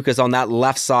crafts of Zookas on that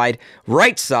left side,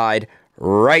 right side,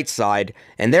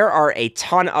 and there are a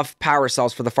ton of power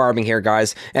cells for the farming here,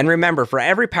 guys. And remember, for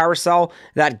every power cell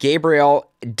that Gabriel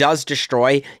does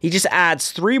destroy, he just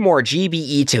adds 3 more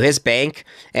GBE to his bank,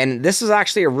 and this is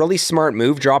actually a really smart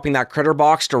move, dropping that critter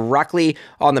box directly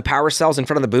on the power cells in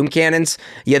front of the boom cannons.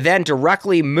 You then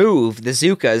directly move the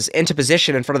Zookas into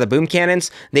position in front of the boom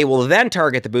cannons. They will then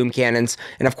target the boom cannons,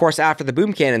 and of course, after the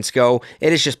boom cannons go,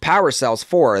 it is just power cells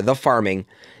for the farming.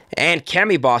 And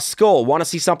Kemi Boss Skull, want to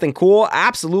see something cool?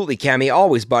 Absolutely, Kemi,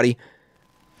 always, buddy.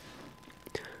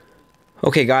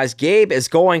 Okay, guys, Gabe is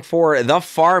going for the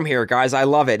farm here, guys. I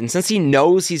love it. And since he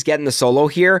knows he's getting the solo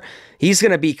here, he's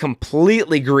going to be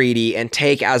completely greedy and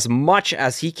take as much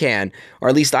as he can. Or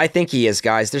at least I think he is,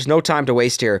 guys. There's no time to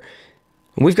waste here.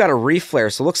 And we've got a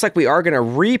reflare, so it looks like we are going to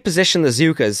reposition the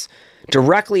Zookas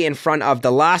directly in front of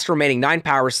the last remaining 9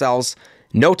 power cells.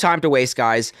 No time to waste,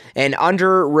 guys. And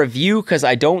under review, because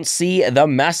I don't see the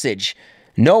message.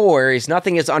 No worries.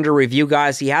 Nothing is under review,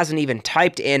 guys. He hasn't even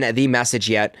typed in the message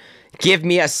yet. Give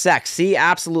me a sec. See,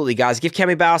 absolutely, guys. Give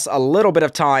Kemi Bass a little bit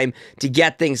of time to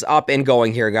get things up and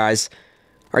going here, guys.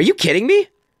 Are you kidding me?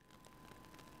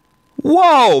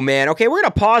 Whoa, man. Okay, we're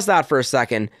going to pause that for a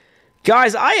second.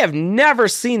 Guys, I have never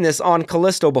seen this on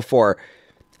Callisto before.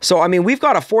 So, I mean, we've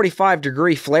got a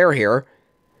 45-degree flare here.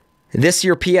 This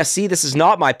your PSC? This is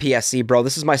not my PSC, bro.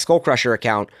 This is my SkullCrusher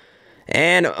account.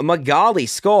 And Magali,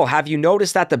 Skull, have you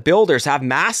noticed that the builders have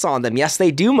masks on them? Yes,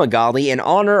 they do, Magali, in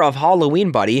honor of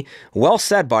Halloween, buddy. Well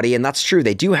said, buddy, and that's true.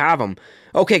 They do have them.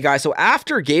 Okay, guys, so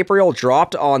after Gabriel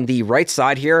dropped on the right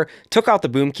side here, took out the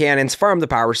boom cannons, farmed the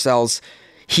power cells,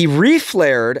 he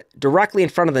reflared directly in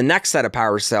front of the next set of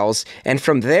power cells, and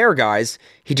from there, guys,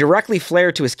 he directly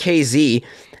flared to his KZ,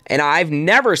 and I've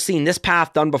never seen this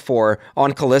path done before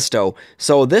on Callisto.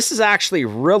 So this is actually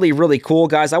really, really cool,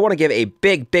 guys. I want to give a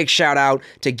big shout out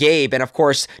to Gabe and, of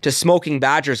course, to Smoking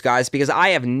Badgers, guys, because I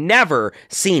have never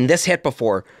seen this hit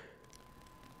before.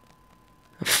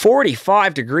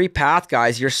 45-degree path,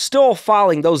 guys. You're still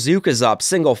filing those Zookas up,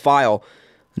 single file.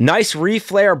 Nice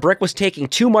reflare. Brick was taking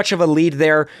too much of a lead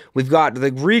there. We've got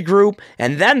the regroup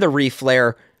and then the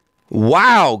reflare.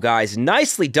 Wow, guys.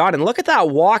 Nicely done. And look at that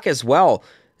walk as well.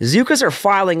 Zookas are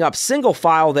filing up single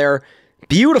file there.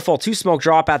 Beautiful 2-smoke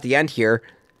drop at the end here.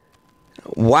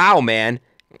 Wow, man.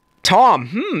 Tom,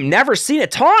 never seen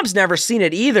it. Tom's never seen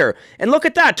it either. And look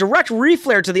at that. Direct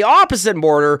reflare to the opposite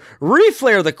mortar.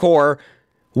 Reflare the core.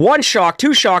 1 shock,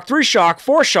 2 shock, 3 shock,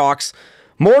 4 shocks.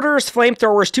 Mortars,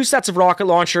 flamethrowers, 2 sets of rocket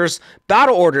launchers,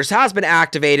 battle orders has been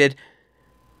activated,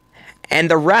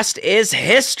 and the rest is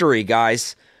history,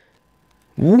 guys.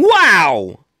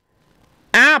 Wow!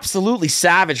 Absolutely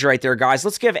savage right there, guys.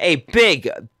 Let's give a big,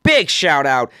 big shout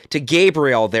out to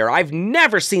Gabriel there. I've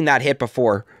never seen that hit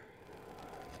before.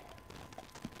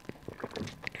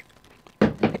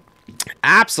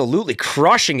 Absolutely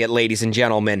crushing it, ladies and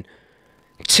gentlemen.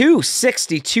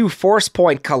 262 force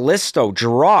point Callisto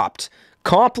dropped.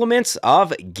 Compliments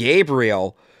of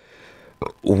Gabriel.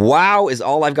 Wow is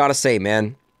all I've got to say,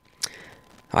 man.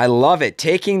 I love it.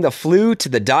 Taking the flu to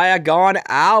the Diagon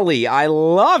Alley. I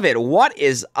love it. What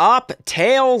is up,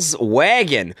 Tails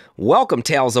Wagon? Welcome,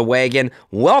 Tails Wagon.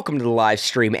 Welcome to the live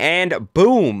stream. And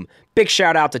boom. Big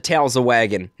shout out to Tails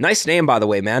Wagon. Nice name, by the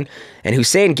way, man. And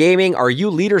Hussein Gaming, are you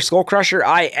leader SkullCrusher?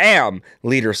 I am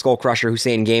leader SkullCrusher,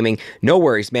 Hussein Gaming. No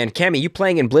worries, man. Kemi, you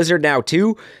playing in Blizzard now,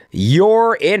 too?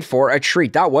 You're in for a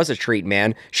treat. That was a treat,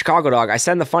 man. Chicago Dog, I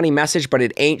send the funny message, but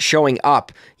it ain't showing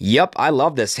up. Yep, I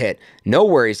love this hit. No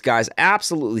worries, guys.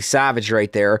 Absolutely savage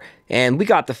right there. And we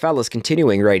got the fellas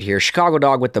continuing right here. Chicago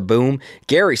Dog with the boom.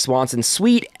 Gary Swanson,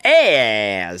 sweet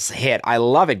as hit. I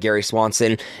love it, Gary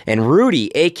Swanson. And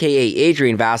Rudy, a.k.a.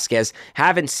 Adrian Vasquez,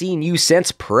 haven't seen you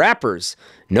since Preppers.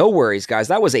 No worries, guys.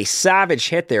 That was a savage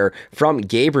hit there from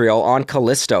Gabriel on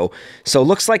Callisto. So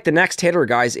looks like the next hitter,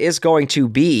 guys, is going to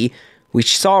be... We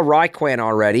saw Raiquan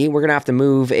already. We're going to have to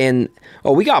move in.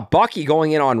 Oh, we got Bucky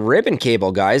going in on ribbon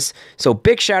cable, guys. So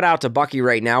big shout out to Bucky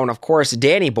right now. And of course,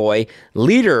 Danny Boy,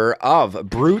 leader of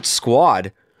Brute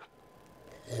Squad.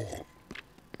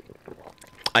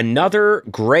 Another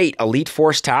great Elite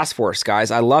Force Task Force,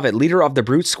 guys. I love it. Leader of the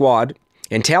Brute Squad.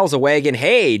 And Tails Wagon,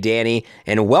 hey, Danny,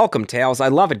 and welcome, Tails. I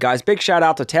love it, guys. Big shout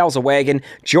out to Tails Wagon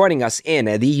joining us in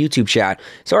the YouTube chat.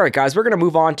 So, all right, guys, we're going to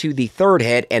move on to the third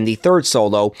hit and the third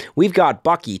solo. We've got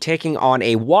Bucky taking on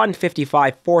a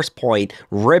 155 force point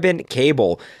ribbon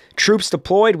cable. Troops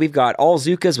deployed, we've got all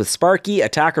Zookas with Sparky,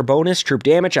 attacker bonus, troop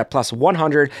damage at plus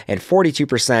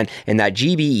 142%, and that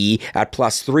GBE at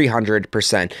plus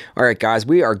 300%. All right, guys,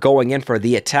 we are going in for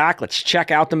the attack. Let's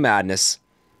check out the madness.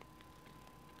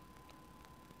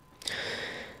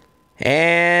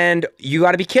 And you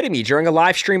got to be kidding me, during a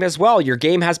live stream as well, your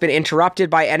game has been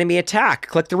interrupted by enemy attack.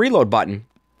 Click the reload button.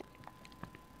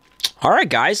 All right,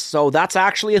 guys, so that's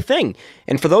actually a thing.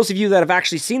 And for those of you that have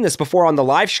actually seen this before on the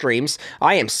live streams,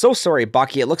 I am so sorry,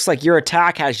 Bucky. It looks like your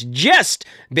attack has just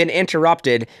been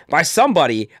interrupted by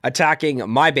somebody attacking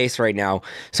my base right now.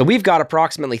 So we've got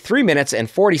approximately 3 minutes and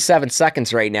 47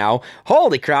 seconds right now.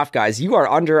 Holy crap, guys, you are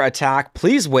under attack.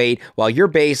 Please wait while your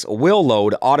base will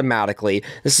load automatically.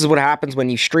 This is what happens when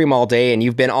you stream all day and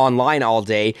you've been online all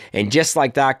day. And just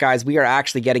like that, guys, we are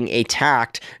actually getting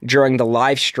attacked during the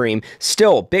live stream.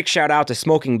 Still, big shout out to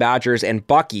Smoking Badgers and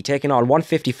Bucky taking on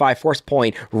 155 force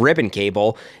point ribbon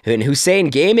cable. And Hussein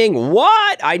Gaming,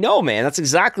 what? I know, man. That's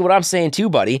exactly what I'm saying too,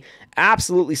 buddy.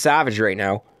 Absolutely savage right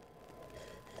now.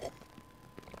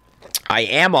 I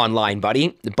am online,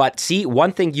 buddy. But see,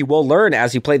 one thing you will learn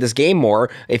as you play this game more,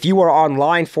 if you are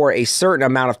online for a certain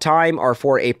amount of time or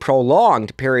for a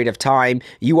prolonged period of time,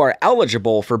 you are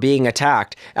eligible for being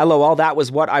attacked. LOL, that was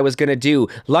what I was going to do.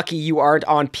 Lucky you aren't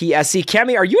on PSC.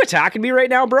 Kemi, are you attacking me right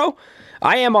now, bro?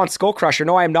 I am on SkullCrusher.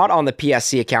 No, I am not on the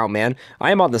PSC account, man.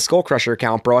 I am on the SkullCrusher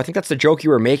account, bro. I think that's the joke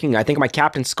you were making. I think my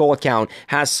Captain Skull account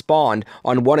has spawned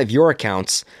on one of your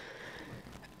accounts.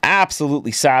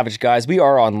 Absolutely savage, guys. We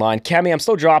are online. Kemi, I'm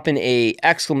still dropping a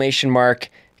exclamation mark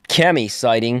Kemi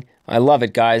sighting. I love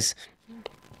it, guys.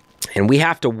 And we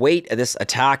have to wait this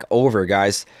attack over,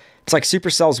 guys. It's like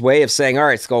Supercell's way of saying, all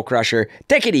right, SkullCrusher,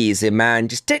 take it easy, man.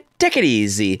 Just take it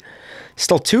easy.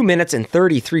 Still 2 minutes and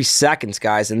 33 seconds,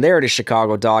 guys. And there it is,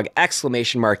 Chicago Dog.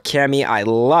 Exclamation mark Kemi. I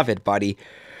love it, buddy.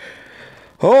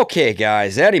 Okay,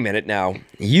 guys, any minute now.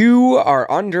 You are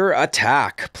under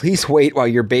attack. Please wait while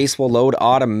your base will load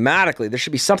automatically. There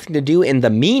should be something to do in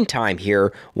the meantime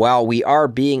here while we are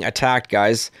being attacked,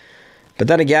 guys. But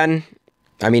then again,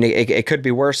 I mean, it could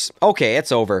be worse. Okay,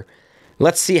 it's over.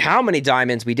 Let's see how many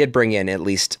diamonds we did bring in, at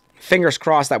least. Fingers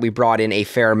crossed that we brought in a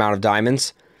fair amount of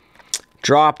diamonds.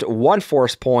 Dropped 1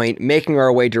 force point, making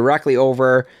our way directly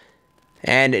over...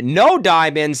 And no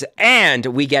diamonds, and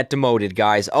we get demoted,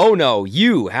 guys. Oh no,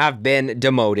 you have been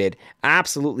demoted.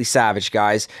 Absolutely savage,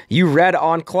 guys. You read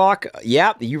on clock?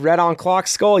 Yep, you read on clock,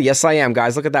 Skull? Yes, I am,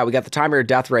 guys. Look at that. We got the timer of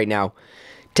death right now.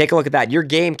 Take a look at that. Your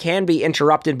game can be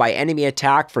interrupted by enemy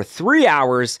attack for 3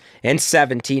 hours and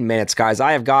 17 minutes, guys.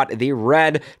 I have got the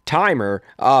red timer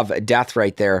of death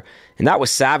right there. And that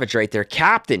was savage right there.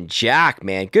 Captain Jack,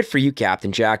 man. Good for you,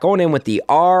 Captain Jack. Going in with the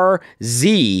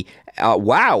RZ.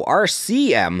 Wow,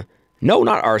 RCM. No,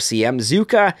 not RCM.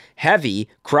 Zooka Heavy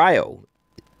Cryo.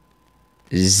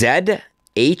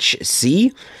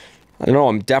 ZHC? I don't know,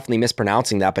 I'm definitely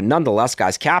mispronouncing that, but nonetheless,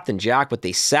 guys, Captain Jack with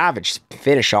a savage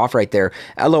finish off right there.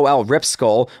 LOL Rip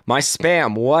Skull. My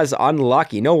spam was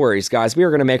unlucky. No worries, guys. We are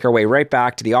going to make our way right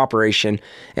back to the operation,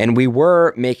 and we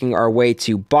were making our way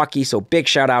to Bucky, so big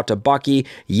shout out to Bucky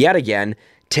yet again.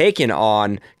 Taking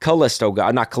on Callisto,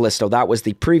 not Callisto, that was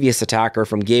the previous attacker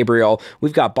from Gabriel.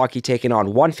 We've got Bucky taking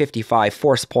on 155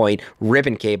 force point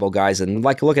ribbon cable, guys, and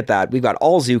like, look at that. We've got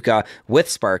all Zooka with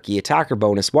Sparky, attacker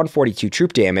bonus, 142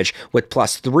 troop damage with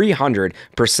plus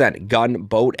 300% gun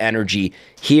boat energy.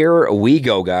 Here we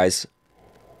go, guys.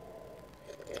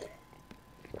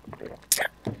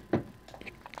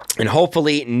 And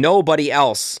hopefully nobody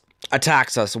else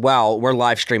attacks us while we're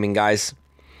live streaming, guys.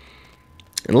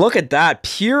 And look at that,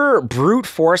 pure brute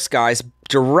force, guys,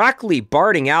 directly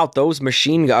barting out those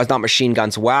machine guns, not machine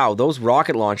guns, wow, those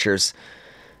rocket launchers.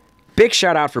 Big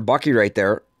shout out for Bucky right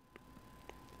there.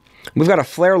 We've got a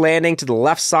flare landing to the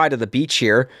left side of the beach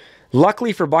here.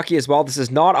 Luckily for Bucky as well, this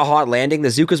is not a hot landing. The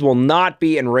Zookas will not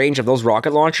be in range of those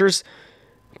rocket launchers.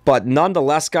 But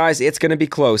nonetheless, guys, it's going to be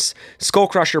close.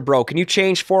 SkullCrusher, bro, can you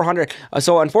change 400?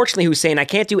 So unfortunately, Hussein, I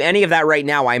can't do any of that right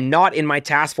now. I'm not in my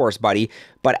task force, buddy.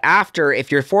 But after, if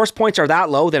your force points are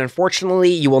that low, then unfortunately,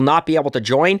 you will not be able to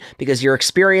join because your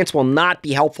experience will not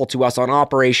be helpful to us on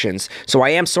operations. So I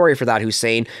am sorry for that,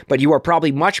 Hussein. But you are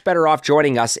probably much better off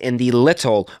joining us in the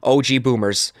little OG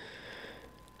Boomers.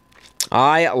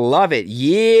 I love it.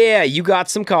 Yeah, you got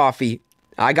some coffee.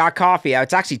 I got coffee.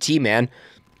 It's actually tea, man.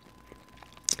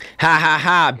 Ha ha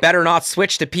ha, better not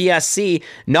switch to PSC.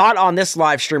 Not on this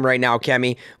live stream right now,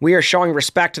 Kemi. We are showing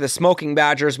respect to the Smoking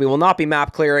Badgers. We will not be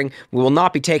map clearing. We will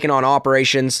not be taking on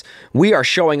operations. We are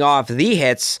showing off the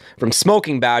hits from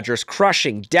Smoking Badgers,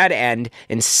 crushing Dead End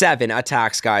in 7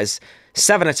 attacks, guys.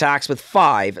 7 attacks with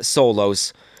 5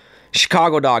 solos.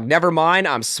 Chicago Dog, never mind.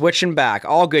 I'm switching back.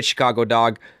 All good, Chicago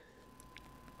Dog.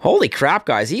 Holy crap,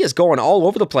 guys. He is going all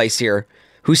over the place here.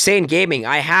 Hussein Gaming,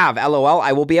 I have, LOL.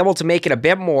 I will be able to make it a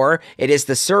bit more. It is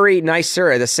the Surrey Nice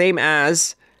Surrey, the same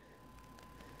as...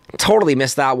 Totally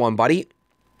missed that one, buddy.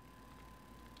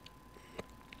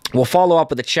 We'll follow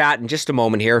up with the chat in just a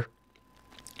moment here.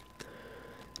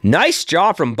 Nice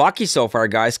job from Bucky so far,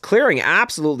 guys. Clearing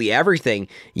absolutely everything.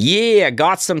 Yeah,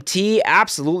 got some tea.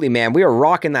 Absolutely, man. We are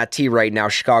rocking that tea right now,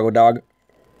 Chicago Dog.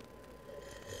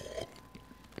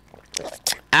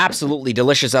 Absolutely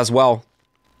delicious as well.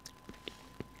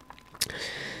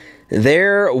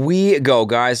 There we go,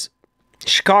 guys.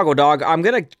 Chicago Dog, I'm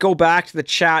going to go back to the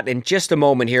chat in just a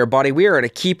moment here, buddy. We are going to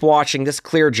keep watching this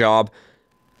clear job.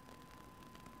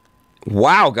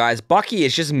 Wow, guys. Bucky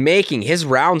is just making his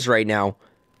rounds right now.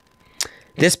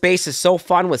 This base is so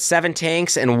fun with 7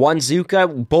 tanks and 1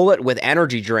 Zooka bullet with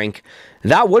energy drink.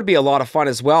 That would be a lot of fun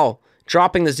as well.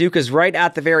 Dropping the Zookas right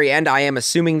at the very end, I am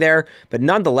assuming there. But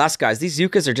nonetheless, guys, these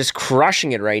Zookas are just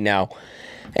crushing it right now.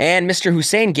 And Mr.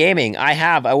 Hussein Gaming,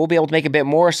 I will be able to make a bit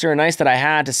more, sir. Nice that I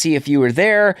had to see if you were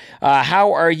there.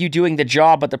 How are you doing the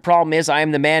job? But the problem is I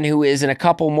am the man who is in a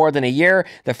couple more than a year.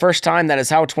 The first time, that is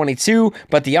how 22.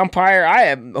 But the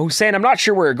umpire, Hussein, I'm not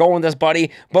sure where you're going with this,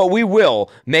 buddy. But we will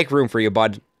make room for you,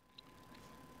 bud.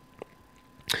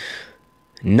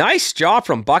 Nice job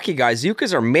from Bucky, guys.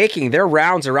 Zookas are making their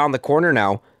rounds around the corner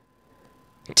now.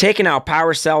 Taking out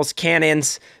power cells,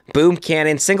 cannons, boom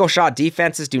cannons, single shot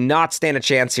defenses do not stand a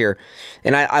chance here.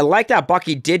 And I like that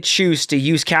Bucky did choose to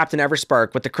use Captain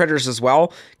Everspark with the critters as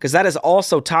well, because that is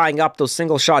also tying up those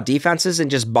single shot defenses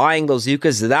and just buying those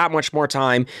Zookas that much more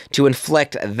time to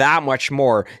inflict that much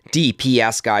more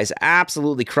DPS, guys.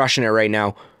 Absolutely crushing it right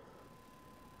now.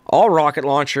 All rocket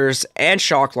launchers and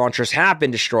shock launchers have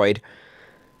been destroyed.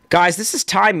 Guys, this is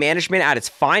time management at its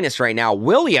finest right now.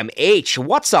 William H.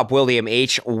 What's up, William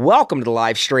H? Welcome to the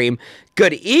live stream.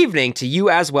 Good evening to you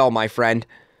as well, my friend.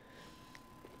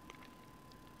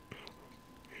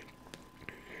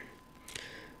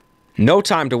 No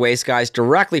time to waste, guys.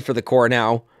 Directly for the core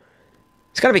now.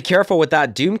 It's got to be careful with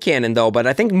that Doom Cannon, though, but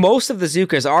I think most of the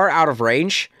Zookas are out of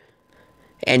range.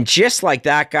 And just like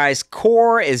that, guys,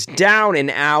 core is down and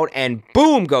out, and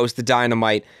boom goes the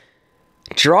Dynamite.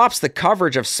 Drops the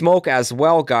coverage of smoke as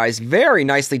well, guys. Very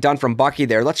nicely done from Bucky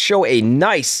there. Let's show a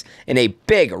nice and a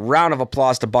big round of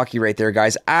applause to Bucky right there,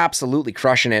 guys. Absolutely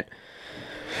crushing it.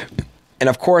 And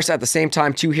of course, at the same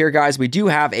time, too, here, guys, we do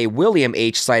have a William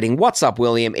H sighting. What's up,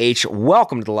 William H?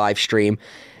 Welcome to the live stream.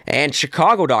 And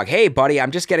Chicago Dog, hey buddy,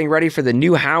 I'm just getting ready for the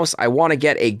new house. I want to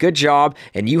get a good job,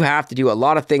 and you have to do a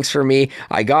lot of things for me.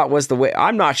 I got was the way.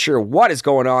 I'm not sure what is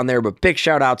going on there, but big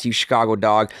shout out to you, Chicago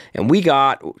Dog. And we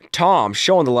got Tom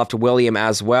showing the love to William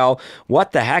as well.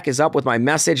 What the heck is up with my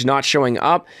message not showing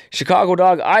up? Chicago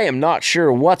Dog, I am not sure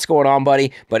what's going on,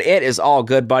 buddy, but it is all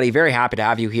good, buddy. Very happy to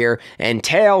have you here. And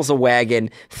Tails a Wagon,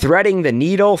 threading the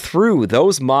needle through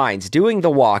those mines, doing the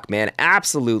walk, man.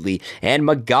 Absolutely. And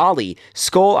Magali,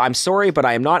 Skull, I'm sorry, but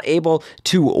I am not able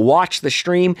to watch the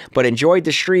stream, but enjoyed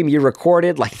the stream you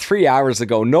recorded like 3 hours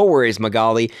ago. No worries,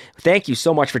 Magali. Thank you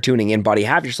so much for tuning in, buddy.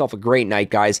 Have yourself a great night,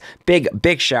 guys.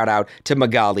 Big shout out to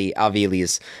Magali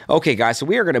Aviles. Okay, guys, so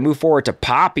we are going to move forward to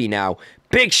Poppy now.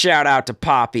 Big shout out to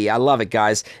Poppy. I love it,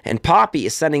 guys. And Poppy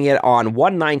is sending it on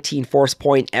 119 Force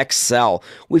Point XL.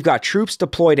 We've got troops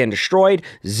deployed and destroyed,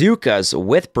 Zookas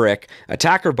with brick,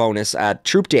 attacker bonus at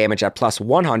troop damage at plus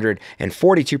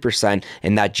 142%,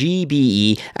 and that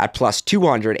GBE at plus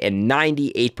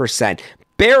 298%.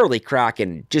 Barely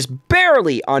cracking, just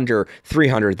barely under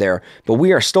 300 there. But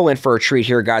we are still in for a treat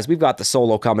here, guys. We've got the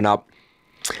solo coming up.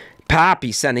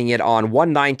 Poppy sending it on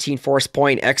 119 Force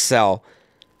Point XL.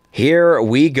 Here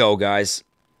we go, guys.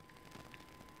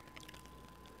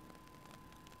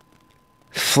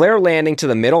 Flare landing to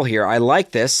the middle here. I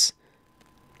like this.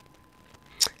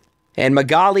 And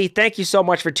Magali, thank you so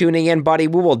much for tuning in, buddy.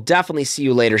 We will definitely see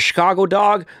you later. Chicago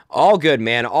Dog, all good,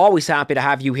 man. Always happy to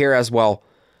have you here as well.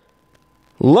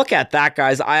 Look at that,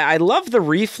 guys. I love the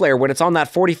reflare when it's on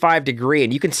that 45 degree,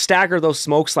 and you can stagger those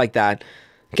smokes like that.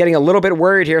 Getting a little bit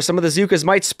worried here. Some of the Zookas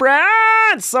might spread.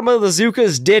 Some of the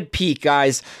Zookas did peak,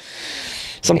 guys.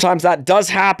 Sometimes that does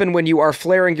happen when you are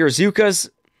flaring your Zookas.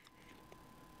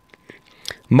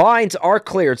 Mines are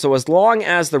cleared, so as long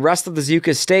as the rest of the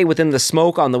Zookas stay within the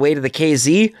smoke on the way to the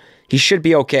KZ, he should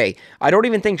be okay. I don't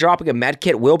even think dropping a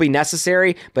medkit will be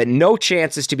necessary, but no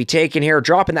chances to be taken here.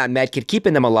 Dropping that medkit,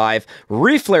 keeping them alive,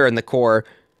 reflare in the core.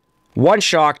 1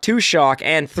 shock, 2 shock,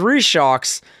 and 3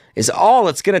 shocks is all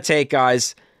it's going to take,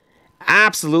 guys.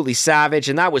 Absolutely savage,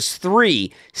 and that was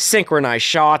 3 synchronized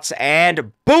shots,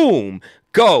 and boom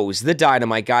goes the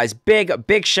Dynamite, guys.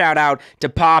 Big shout out to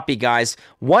Poppy, guys.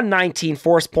 119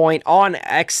 Force Point on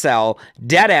XL,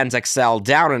 Dead Ends XL,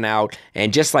 down and out,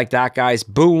 and just like that, guys,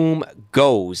 boom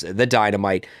goes the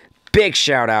Dynamite. Big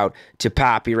shout out to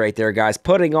Poppy right there, guys.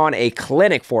 Putting on a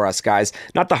clinic for us, guys.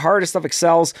 Not the hardest of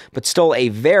excels, but still a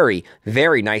very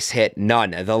nice hit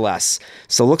nonetheless.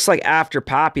 So looks like after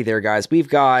Poppy there, guys, we've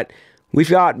got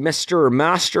Mr.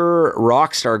 Master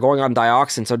Rockstar going on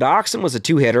Dioxin. So Dioxin was a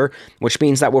 2-hitter, which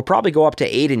means that we'll probably go up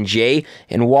to Aiden J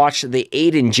and watch the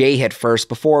Aiden J hit first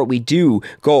before we do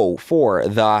go for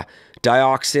the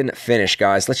Dioxin finish,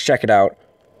 guys. Let's check it out.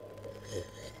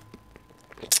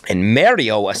 And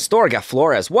Mario Astorga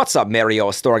Flores. What's up, Mario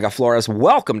Astorga Flores?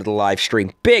 Welcome to the live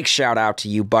stream. Big shout out to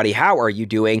you, buddy. How are you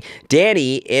doing?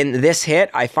 Danny, in this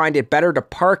hit, I find it better to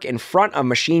park in front of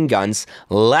machine guns.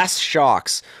 Less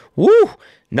shocks. Woo!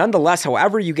 Nonetheless,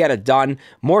 however you get it done,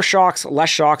 more shocks, less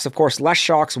shocks. Of course, less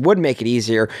shocks would make it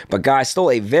easier, but guys, still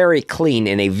a very clean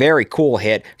and a very cool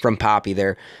hit from Poppy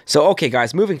there. So, okay,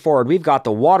 guys, moving forward, we've got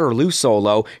the Waterloo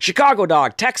solo. Chicago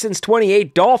Dog, Texans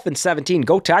 28, Dolphins 17.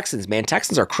 Go Texans, man.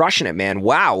 Texans are crushing it, man.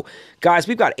 Wow. Guys,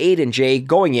 we've got Aiden J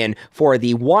going in for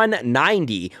the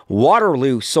 190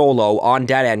 Waterloo solo on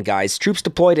Dead End, guys. Troops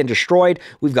deployed and destroyed.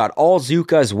 We've got all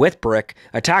Zookas with brick,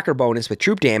 attacker bonus with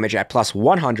troop damage at plus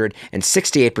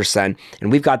 168%,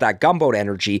 and we've got that gunboat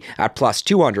energy at plus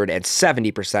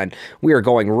 270%. We are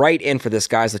going right in for this,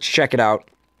 guys. Let's check it out.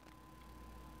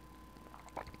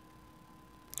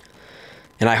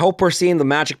 And I hope we're seeing the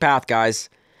magic path, guys.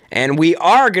 And we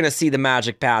are going to see the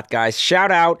magic path, guys. Shout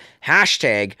out,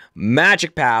 hashtag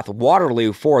magic path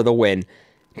Waterloo for the win.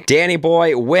 Danny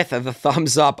Boy with the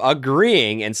thumbs up,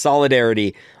 agreeing in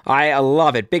solidarity. I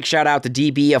love it. Big shout out to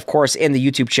DB, of course, in the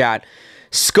YouTube chat.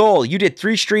 Skull, you did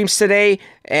 3 streams today,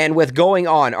 and with going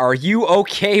on, are you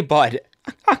okay, bud?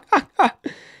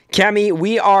 Kemi,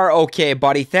 we are okay,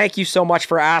 buddy. Thank you so much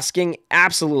for asking.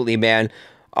 Absolutely, man.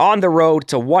 On the road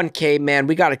to 1K, man.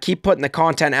 We got to keep putting the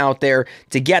content out there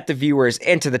to get the viewers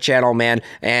into the channel, man.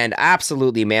 And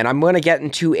absolutely, man, I'm going to get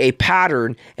into a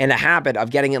pattern and a habit of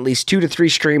getting at least 2 to 3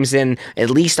 streams in, at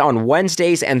least on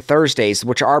Wednesdays and Thursdays,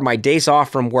 which are my days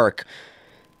off from work.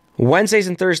 Wednesdays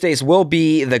and Thursdays will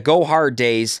be the go hard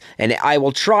days, and I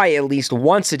will try at least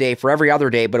once a day for every other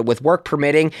day, but with work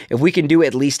permitting, if we can do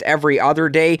at least every other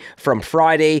day from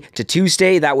Friday to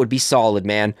Tuesday, that would be solid,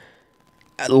 man.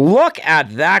 Look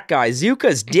at that, guys.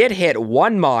 Zookas did hit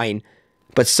 1 mine.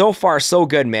 But so far, so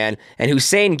good, man. And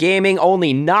Hussein Gaming,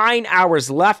 only 9 hours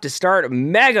left to start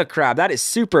Mega Crab. That is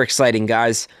super exciting,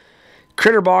 guys.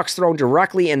 Critter box thrown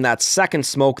directly in that second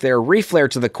smoke there. Reflare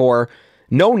to the core.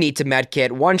 No need to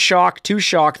medkit. 1 shock, 2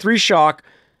 shock, 3 shock,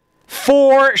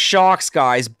 4 shocks,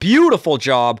 guys. Beautiful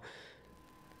job.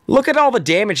 Look at all the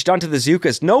damage done to the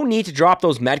Zookas. No need to drop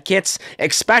those medkits,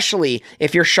 especially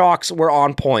if your shocks were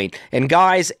on point. And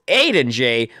guys, Aiden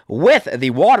J with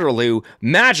the Waterloo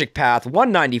Magic Path,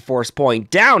 190 force point,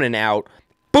 down and out.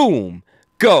 Boom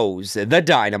goes the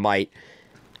Dynamite.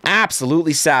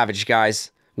 Absolutely savage,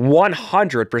 guys.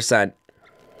 100%.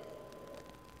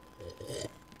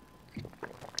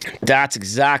 That's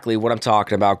exactly what I'm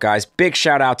talking about, guys. Big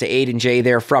shout out to Aiden J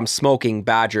there from Smoking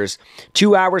Badgers.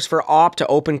 2 hours for op to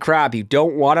open crab. You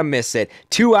don't want to miss it.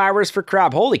 2 hours for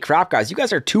crab. Holy crap, guys. You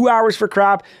guys are 2 hours for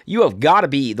crab. You have got to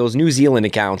be those New Zealand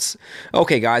accounts.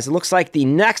 Okay, guys. It looks like the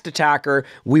next attacker,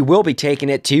 we will be taking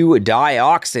it to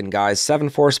Dioxin, guys. 7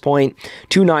 force point,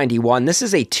 291. This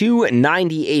is a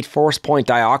 298 force point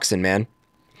Dioxin, man.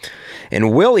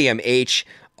 And William H.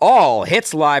 All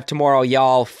hits live tomorrow,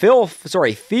 y'all. Feel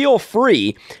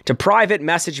free to private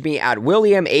message me at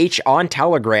William H on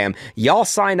Telegram. Y'all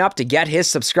sign up to get his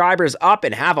subscribers up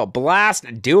and have a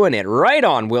blast doing it. Right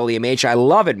on, William H. I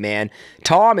love it, man.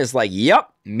 Tom is like,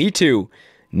 yep, me too.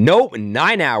 Nope,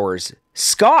 9 hours.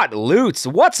 Scott Lutz.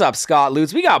 What's up, Scott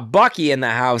Lutz? We got Bucky in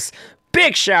the house.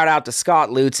 Big shout out to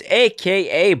Scott Lutz,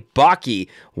 a.k.a. Bucky.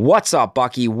 What's up,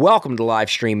 Bucky? Welcome to the live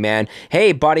stream, man.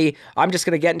 Hey, buddy, I'm just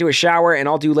going to get into a shower, and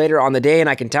I'll do later on the day, and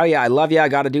I can tell you I love you. I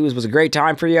got to do was a great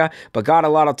time for you, but got a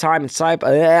lot of time inside.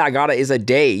 I got it is a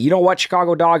day. You know what,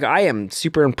 Chicago Dog? I am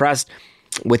super impressed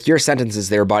with your sentences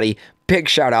there, buddy. Big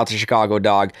shout out to Chicago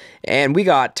Dog. And we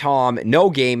got Tom, No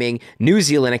Gaming, New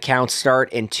Zealand accounts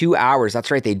start in 2 hours. That's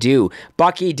right, they do.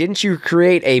 Bucky, didn't you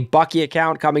create a Bucky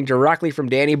account coming directly from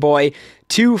Danny Boy?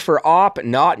 2 for op,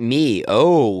 not me.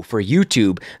 Oh, for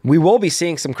YouTube. We will be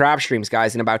seeing some crab streams,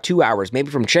 guys, in about 2 hours.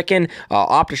 Maybe from Chicken,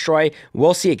 Op Destroy.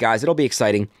 We'll see it, guys. It'll be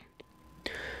exciting.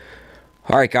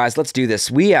 All right, guys, let's do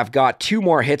this. We have got 2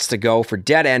 more hits to go for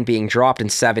Dead End being dropped in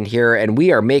 7 here, and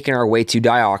we are making our way to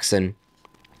Dioxin.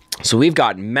 So we've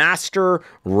got Master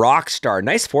Rockstar.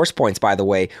 Nice force points, by the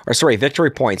way. Or sorry, victory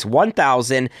points.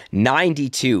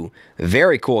 1,092.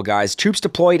 Very cool, guys. Troops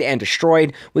deployed and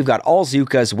destroyed. We've got all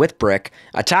Zookas with brick.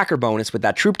 Attacker bonus with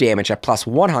that troop damage at plus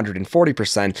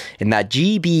 140%. And that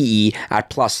GBE at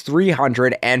plus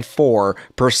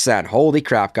 304%. Holy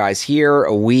crap, guys.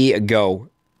 Here we go.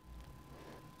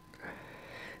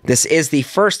 This is the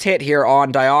first hit here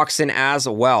on Dioxin as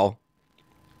well.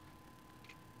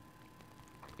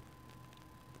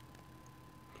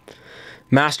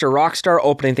 Master Rockstar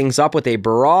opening things up with a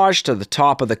barrage to the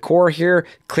top of the core here,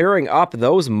 clearing up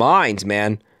those mines,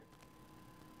 man.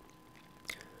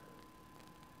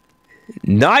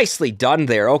 Nicely done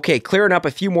there. Okay, clearing up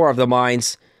a few more of the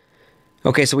mines.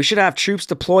 Okay, so we should have troops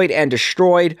deployed and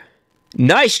destroyed.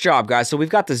 Nice job, guys. So we've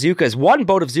got the Zookas. 1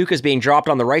 boat of Zookas being dropped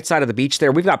on the right side of the beach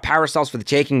there. We've got power cells for the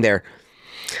taking there.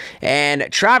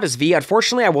 And Travis V,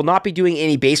 unfortunately, I will not be doing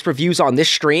any base reviews on this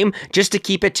stream, just to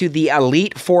keep it to the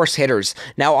elite force hitters.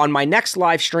 Now, on my next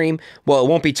live stream, well, it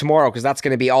won't be tomorrow, because that's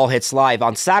going to be all hits live.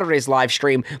 On Saturday's live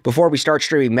stream, before we start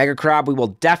streaming Mega Crab, we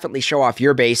will definitely show off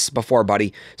your base before,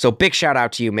 buddy. So, big shout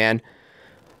out to you, man.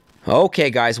 Okay,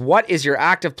 guys, what is your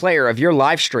active player of your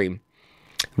live stream?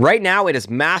 Right now, it is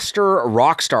Master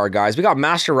Rockstar, guys. We got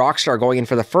Master Rockstar going in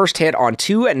for the first hit on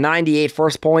 298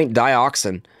 first point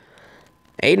Dioxin.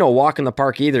 Ain't no walk in the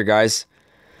park either, guys.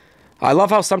 I love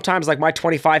how sometimes, like, my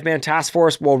 25-man task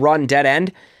force will run Dead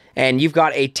End, and you've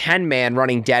got a 10-man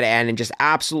running Dead End and just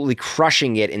absolutely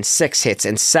crushing it in 6 hits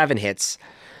and 7 hits.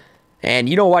 And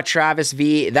you know what, Travis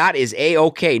V? That is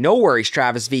A-okay. No worries,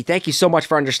 Travis V. Thank you so much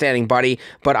for understanding, buddy.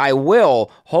 But I will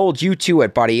hold you to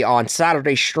it, buddy. On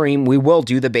Saturday's stream, we will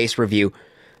do the base review.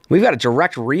 We've got a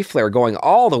direct reflare going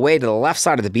all the way to the left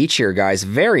side of the beach here, guys.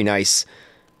 Very nice.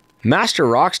 Master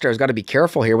Rockstar's got to be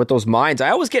careful here with those mines. I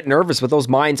always get nervous with those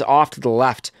mines off to the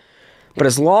left. But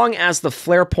as long as the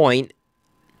flare point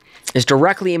is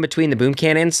directly in between the boom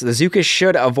cannons, the Zookas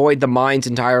should avoid the mines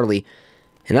entirely.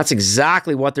 And that's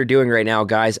exactly what they're doing right now,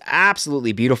 guys.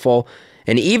 Absolutely beautiful.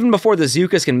 And even before the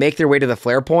Zookas can make their way to the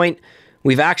flare point,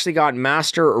 we've actually got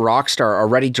Master Rockstar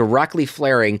already directly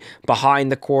flaring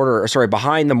behind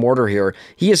the mortar here.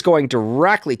 He is going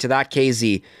directly to that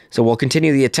KZ. So we'll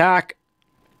continue the attack.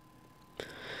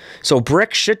 So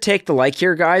Brick should take the like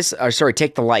here, guys.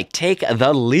 Take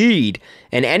the lead.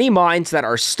 And any mines that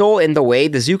are still in the way,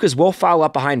 the Zookas will foul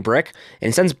up behind Brick.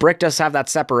 And since Brick does have that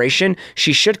separation,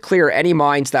 she should clear any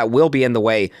mines that will be in the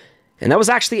way. And that was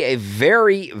actually a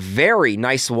very, very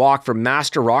nice walk from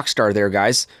Master Rockstar there,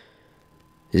 guys.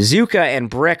 Zooka and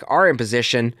Brick are in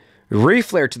position.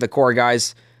 Reflare to the core,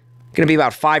 guys. Going to be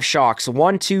about 5 shocks.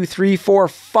 1, 2, 3, 4,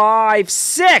 5,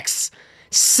 6!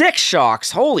 6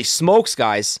 shocks. Holy smokes,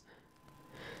 guys.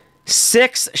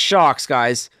 6 shocks,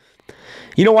 guys.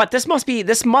 You know what? This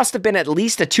must have been at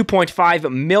least a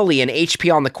 2.5 million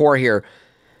HP on the core here.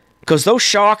 Because those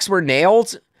shocks were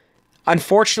nailed.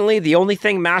 Unfortunately, the only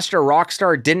thing Master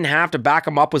Rockstar didn't have to back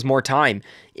him up was more time.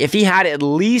 If he had at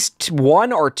least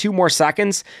 1 or 2 more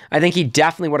seconds, I think he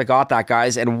definitely would have got that,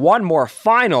 guys. And one more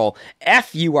final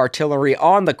FU artillery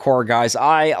on the core, guys.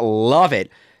 I love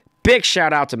it. Big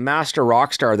shout out to Master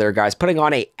Rockstar there, guys, putting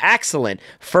on an excellent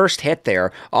first hit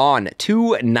there on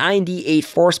 298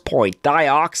 force point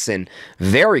dioxin.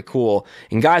 Very cool.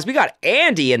 And guys, we got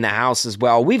Andy in the house as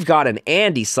well. We've got an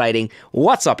Andy sighting.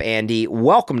 What's up, Andy?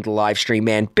 Welcome to the live stream,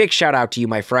 man. Big shout out to you,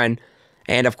 my friend.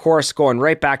 And of course, going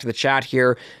right back to the chat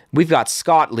here, we've got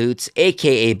Scott Lutz,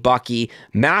 aka Bucky.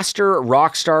 Master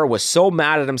Rockstar was so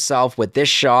mad at himself with this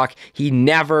shock, he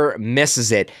never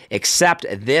misses it, except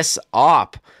this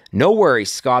op. No worries,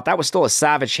 Scott. That was still a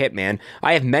savage hit, man.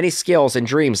 I have many skills and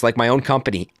dreams like my own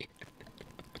company.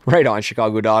 Right on,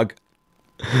 Chicago Dog.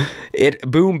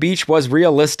 Boom Beach was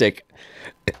realistic.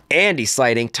 Andy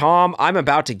sighting. Tom, I'm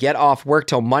about to get off work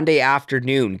till Monday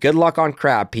afternoon. Good luck on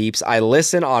crab, peeps. I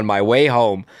listen on my way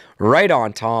home. Right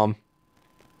on, Tom.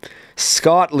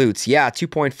 Scott Lutz. Yeah,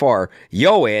 2.4.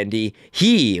 Yo, Andy.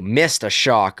 He missed a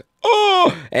shock.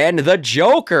 Oh, and the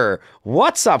Joker.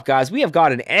 What's up, guys? We have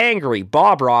got an angry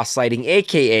Bob Ross sighting,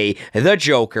 aka the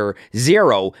Joker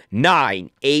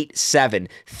 0987.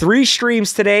 3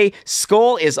 streams today.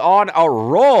 Skull is on a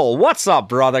roll. What's up,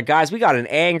 brother, guys? We got an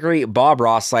angry Bob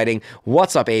Ross sighting.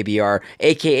 What's up, ABR,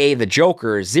 aka the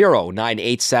Joker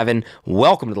 0987.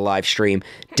 Welcome to the live stream.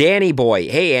 Danny Boy.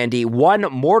 Hey, Andy. 1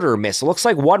 mortar miss. It looks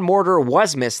like 1 mortar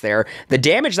was missed there. The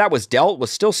damage that was dealt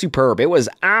was still superb. It was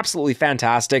absolutely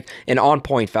fantastic and on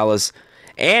point, fellas.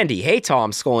 Andy, hey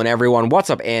Tom, Skull, and everyone. What's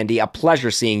up, Andy? A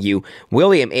pleasure seeing you.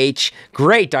 William H,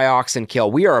 great dioxin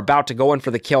kill. We are about to go in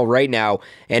for the kill right now.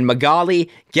 And Magali,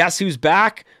 guess who's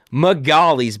back?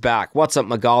 Magali's back. What's up,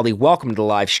 Magali? Welcome to the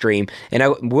live stream.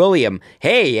 And William,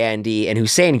 hey, Andy, and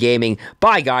Hussein Gaming.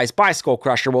 Bye, guys. Bye,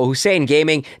 SkullCrusher. Well, Hussein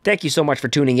Gaming, thank you so much for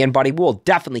tuning in, buddy. We'll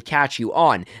definitely catch you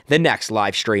on the next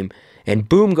live stream. And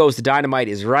boom goes the Dynamite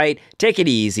is right. Take it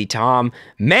easy, Tom.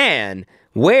 Man,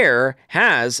 where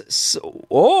has...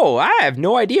 Oh, I have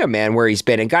no idea, man, where he's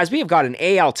been. And guys, we have got an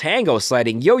AL Tango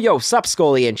sighting. Yo, sup,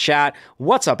 Scully in chat.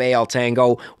 What's up, AL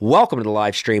Tango? Welcome to the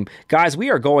live stream. Guys, we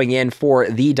are going in for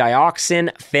the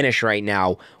dioxin finish right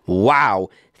now. Wow.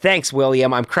 Thanks,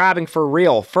 William. I'm crabbing for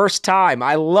real. First time.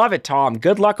 I love it, Tom.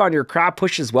 Good luck on your crab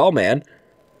push as well, man.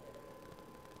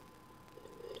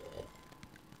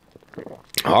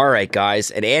 All right, guys.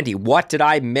 And Andy, what did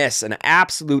I miss? An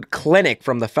absolute clinic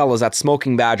from the fellas at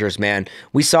Smoking Badgers, man.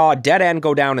 We saw Dead End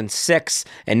go down in 6,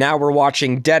 and now we're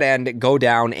watching Dead End go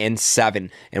down in 7.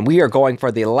 And we are going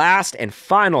for the last and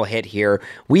final hit here.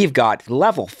 We've got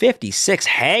level 56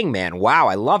 Hangman. Wow,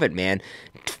 I love it, man.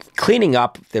 Cleaning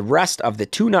up the rest of the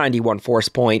 291 force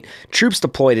point, troops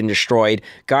deployed and destroyed.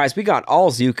 Guys, we got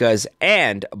all Zookas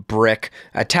and Brick,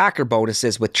 attacker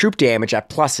bonuses with troop damage at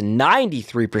plus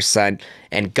 93%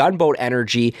 and gunboat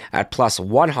energy at plus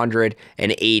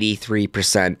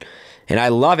 183%. And I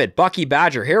love it. Bucky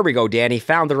Badger. Here we go, Danny.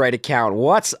 Found the right account.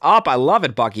 What's up? I love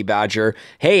it, Bucky Badger.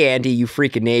 Hey, Andy, you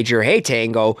freaking nature. Hey,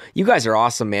 Tango. You guys are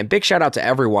awesome, man. Big shout out to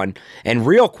everyone. And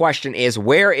real question is,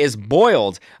 where is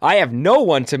Boiled? I have no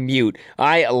one to mute.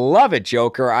 I love it,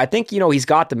 Joker. I think, he's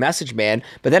got the message, man.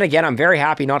 But then again, I'm very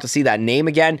happy not to see that name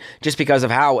again just because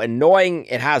of how annoying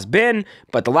it has been.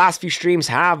 But the last few streams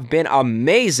have been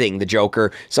amazing, the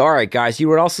Joker. So, all right, guys, you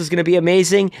know what else is going to be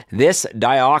amazing? This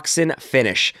dioxin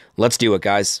finish. Let's do it,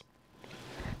 guys.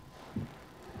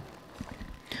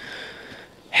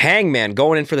 Hangman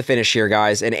going in for the finish here,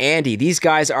 guys. And Andy, these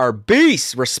guys are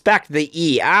beasts. Respect the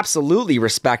E. Absolutely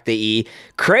respect the E.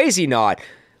 Crazy not.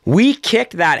 We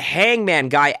kicked that Hangman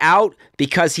guy out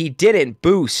because he didn't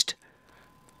boost.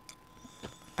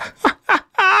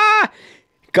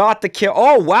 Got the kill.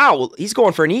 Oh, wow. He's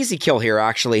going for an easy kill here,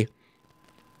 actually.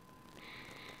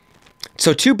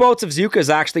 So 2 boats of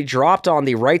Zookas actually dropped on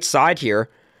the right side here.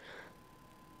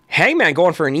 Hangman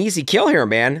going for an easy kill here,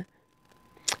 man.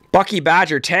 Bucky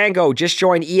Badger, Tango, just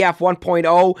joined EF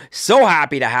 1.0. So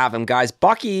happy to have him, guys.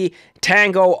 Bucky,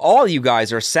 Tango, all you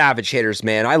guys are savage hitters,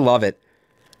 man. I love it.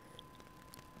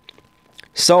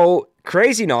 So,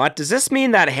 crazy not, does this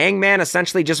mean that Hangman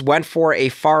essentially just went for a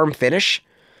farm finish?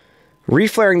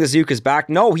 Reflaring the Zooka's back.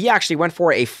 No, he actually went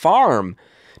for a farm.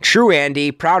 True,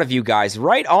 Andy. Proud of you guys.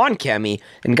 Right on, Kemi.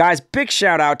 And guys, big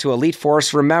shout out to Elite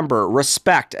Force. Remember,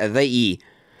 respect the E.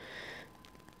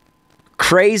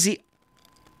 Crazy.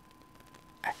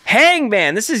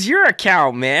 Hangman, this is your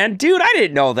account, man. Dude, I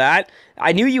didn't know that.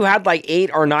 I knew you had like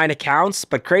 8 or 9 accounts,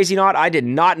 but crazy not, I did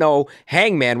not know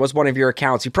Hangman was one of your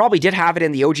accounts. You probably did have it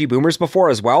in the OG Boomers before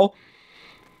as well.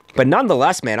 But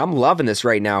nonetheless, man, I'm loving this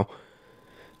right now.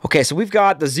 Okay, so we've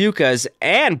got the Zookas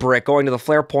and Brick going to the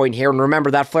flare point here. And remember,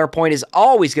 that flare point is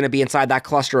always going to be inside that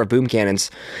cluster of boom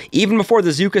cannons. Even before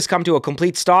the Zookas come to a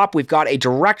complete stop, we've got a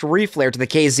direct reflare to the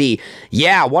KZ.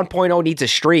 Yeah, 1.0 needs a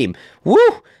stream. Woo!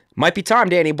 Might be time,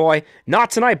 Danny boy.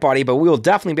 Not tonight, buddy, but we will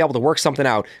definitely be able to work something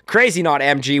out. Crazy not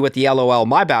MG with the LOL.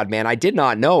 My bad, man. I did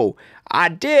not know. I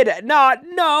did not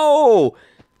know.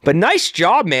 But nice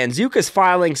job, man. Zooka's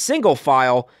filing single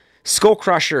file.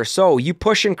 SkullCrusher. So, you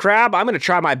pushing Crab? I'm going to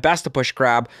try my best to push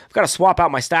Crab. I've got to swap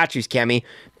out my statues, Kemi.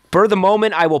 For the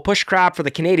moment, I will push Crab for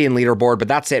the Canadian leaderboard, but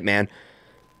that's it, man.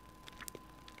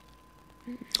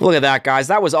 Look at that, guys.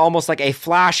 That was almost like a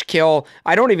flash kill.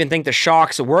 I don't even think the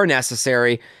shocks were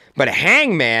necessary. But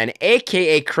Hangman,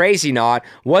 a.k.a. Crazy Knot,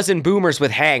 was in Boomers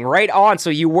with Hang. Right on, so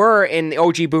you were in the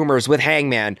OG Boomers with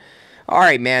Hangman. All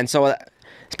right, man, so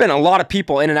it's been a lot of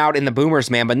people in and out in the Boomers,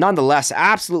 man, but nonetheless,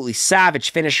 absolutely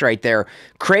savage finish right there.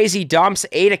 Crazy dumps,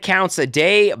 8 accounts a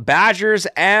day, Badgers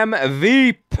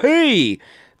MVP.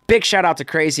 Big shout out to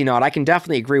Crazy Knot. I can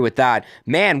definitely agree with that.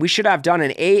 Man, we should have done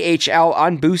an AHL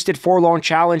unboosted forlorn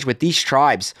challenge with these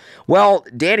tribes. Well,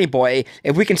 Danny boy,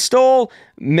 if we can still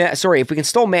manage,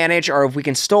 or if we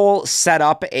can still set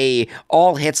up a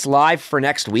all hits live for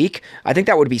next week, I think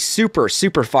that would be super,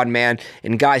 super fun, man.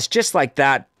 And guys, just like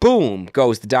that, boom,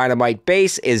 goes the Dynamite.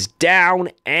 Base is down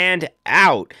and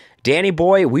out. Danny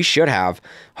boy, we should have.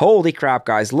 Holy crap,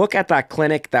 guys. Look at that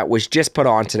clinic that was just put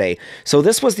on today. So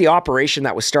this was the operation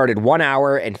that was started 1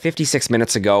 hour and 56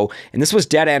 minutes ago. And this was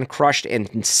dead end crushed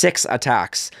in 6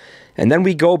 attacks. And then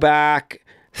we go back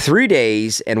 3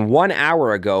 days and 1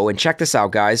 hour ago. And check this out,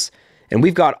 guys. And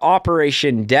we've got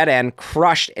Operation Dead End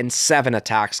crushed in 7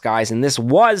 attacks, guys. And this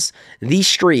was the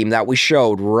stream that we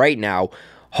showed right now.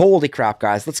 Holy crap,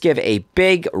 guys. Let's give a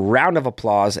big round of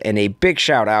applause and a big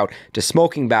shout out to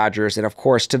Smoking Badgers and, of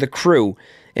course, to the crew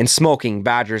in Smoking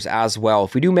Badgers as well.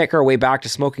 If we do make our way back to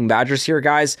Smoking Badgers here,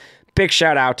 guys, big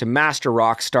shout out to Master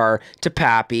Rockstar, to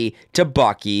Pappy, to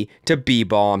Bucky, to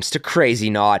B-Bombs, to Crazy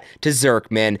Knot, to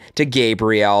Zerkman, to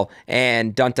Gabriel,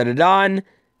 and dun-dun-dun-dun,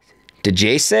 to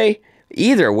Jay-Say?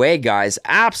 Either way, guys,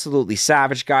 absolutely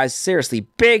savage, guys. Seriously,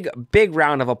 big, big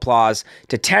round of applause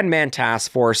to 10-man task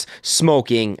force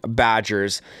Smoking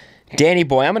Badgers. Danny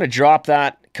boy, I'm going to drop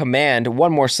that command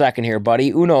one more second here, buddy.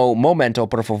 Uno momento,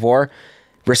 por favor.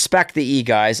 Respect the E,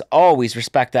 guys. Always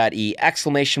respect that E.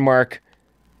 Exclamation mark.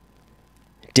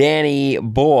 Danny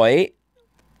boy.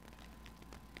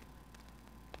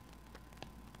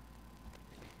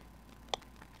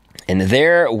 And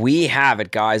there we have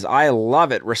it, guys. I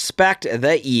love it. Respect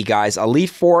the E, guys. Elite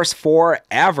Force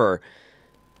forever.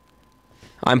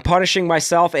 I'm punishing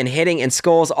myself and hitting in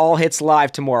Skulls all hits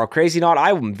live tomorrow. Crazy Knot,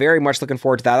 I'm very much looking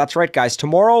forward to that. That's right, guys.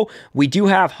 Tomorrow, we do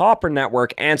have Hopper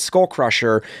Network and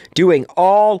SkullCrusher doing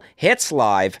all hits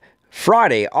live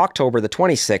Friday, October the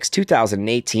 26th,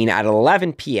 2018 at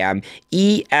 11 p.m.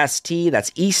 EST.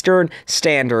 That's Eastern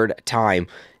Standard Time.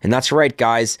 And that's right,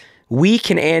 guys. Week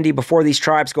and Andy, before these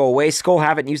tribes go away, Skull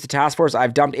haven't used the task force.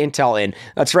 I've dumped intel in.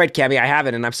 That's right, Kemi, I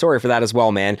haven't, and I'm sorry for that as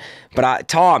well, man. But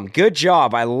Tom, good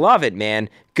job. I love it, man.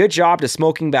 Good job to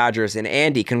Smoking Badgers. And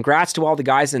Andy, congrats to all the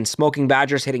guys in Smoking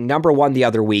Badgers hitting #1 the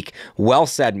other week. Well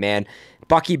said, man.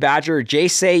 Bucky Badger,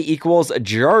 J-Say equals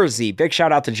Jersey. Big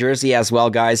shout out to Jersey as well,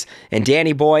 guys. And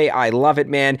Danny Boy, I love it,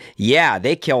 man. Yeah,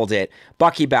 they killed it.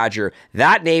 Bucky Badger,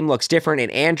 that name looks different in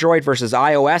Android versus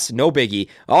iOS. No biggie.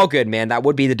 All good, man. That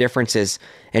would be the differences.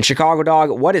 And Chicago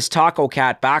Dog, what is Taco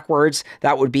Cat backwards?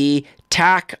 That would be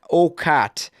Taco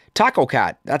Cat. Taco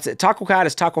Cat. That's it. Taco Cat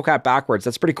is Taco Cat backwards.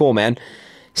 That's pretty cool, man.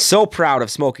 So proud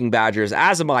of Smoking Badgers,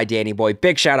 as am I, Danny Boy.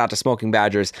 Big shout out to Smoking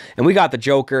Badgers. And we got the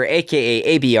Joker,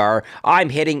 aka ABR. I'm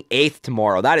hitting 8th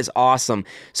tomorrow. That is awesome.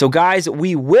 So, guys,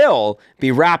 we will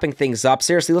be wrapping things up.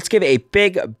 Seriously, let's give a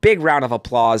big, big round of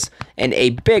applause and a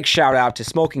big shout out to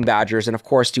Smoking Badgers and, of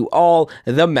course, to all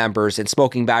the members in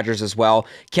Smoking Badgers as well.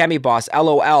 Kemi Boss,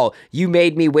 LOL, you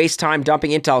made me waste time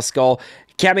dumping Intel Skull.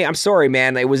 Cammy, I'm sorry,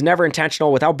 man. It was never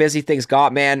intentional with how busy things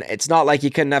got, man. It's not like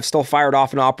you couldn't have still fired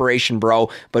off an operation,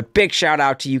 bro. But big shout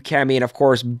out to you, Cammy, and of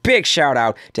course, big shout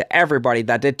out to everybody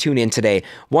that did tune in today.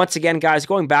 Once again, guys,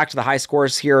 going back to the high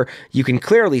scores here, you can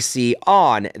clearly see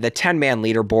on the 10-man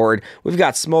leaderboard, we've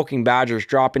got Smoking Badgers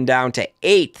dropping down to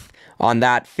 8th on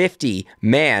that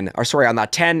 50-man, or sorry, on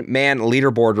that 10-man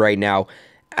leaderboard right now.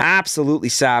 Absolutely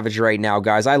savage right now,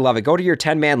 guys. I love it. Go to your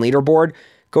 10-man leaderboard,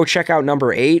 go check out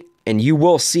number 8, and you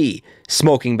will see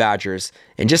Smoking Badgers.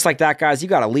 And just like that, guys, you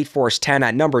got Elite Force 10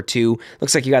 at number 2.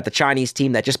 Looks like you got the Chinese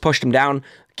team that just pushed them down.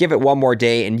 Give it one more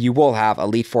day, and you will have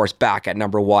Elite Force back at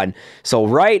number 1. So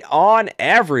right on,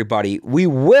 everybody. We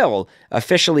will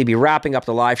officially be wrapping up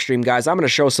the live stream, guys. I'm going to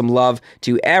show some love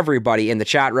to everybody in the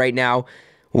chat right now.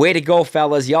 Way to go,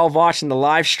 fellas. Y'all watching the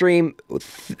live stream.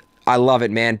 I love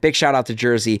it, man. Big shout out to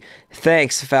Jersey.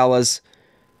 Thanks, fellas.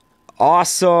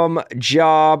 Awesome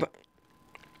job.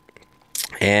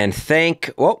 And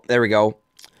whoa, there we go.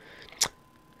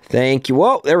 Thank you.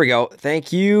 Whoa, there we go.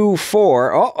 Thank you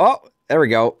for, there we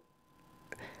go.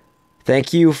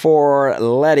 Thank you for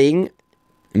letting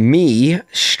me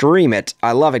stream it.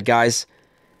 I love it, guys.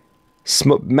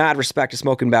 Mad respect to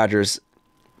Smoking Badgers.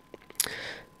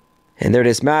 And there it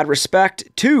is. Mad respect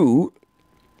to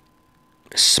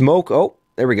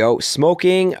there we go.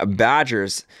 Smoking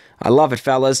Badgers. I love it,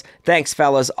 fellas. Thanks,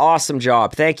 fellas. Awesome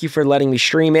job. Thank you for letting me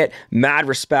stream it. Mad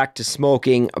respect to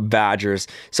Smoking Badgers.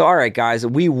 So, all right, guys,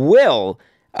 we will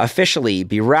officially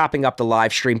be wrapping up the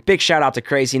live stream. Big shout out to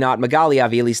Crazy Knot, Magali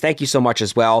Aviles. Thank you so much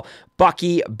as well.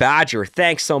 Bucky Badger,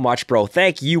 thanks so much, bro.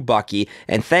 Thank you, Bucky.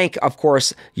 And thank, of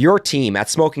course, your team at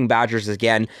Smoking Badgers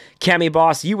again. Cammy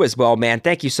Boss, you as well, man.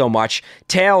 Thank you so much.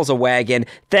 Tails a Wagon,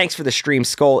 thanks for the stream,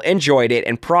 Skull. Enjoyed it.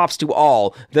 And props to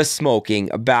all the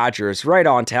Smoking Badgers. Right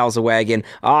on, Tails a Wagon.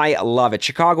 I love it.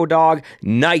 Chicago Dog,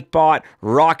 Nightbot,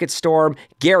 Rocket Storm,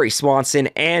 Gary Swanson,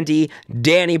 Andy,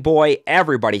 Danny Boy,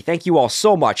 everybody. Thank you all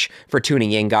so much for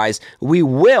tuning in, guys. We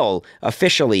will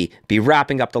officially be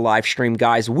wrapping up the live stream,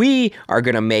 guys. We are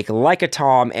going to make like a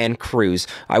Tom and cruise.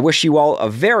 I wish you all a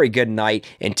very good night.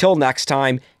 Until next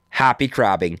time, happy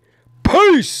crabbing.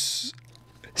 Peace!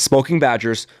 Smoking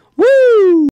Badgers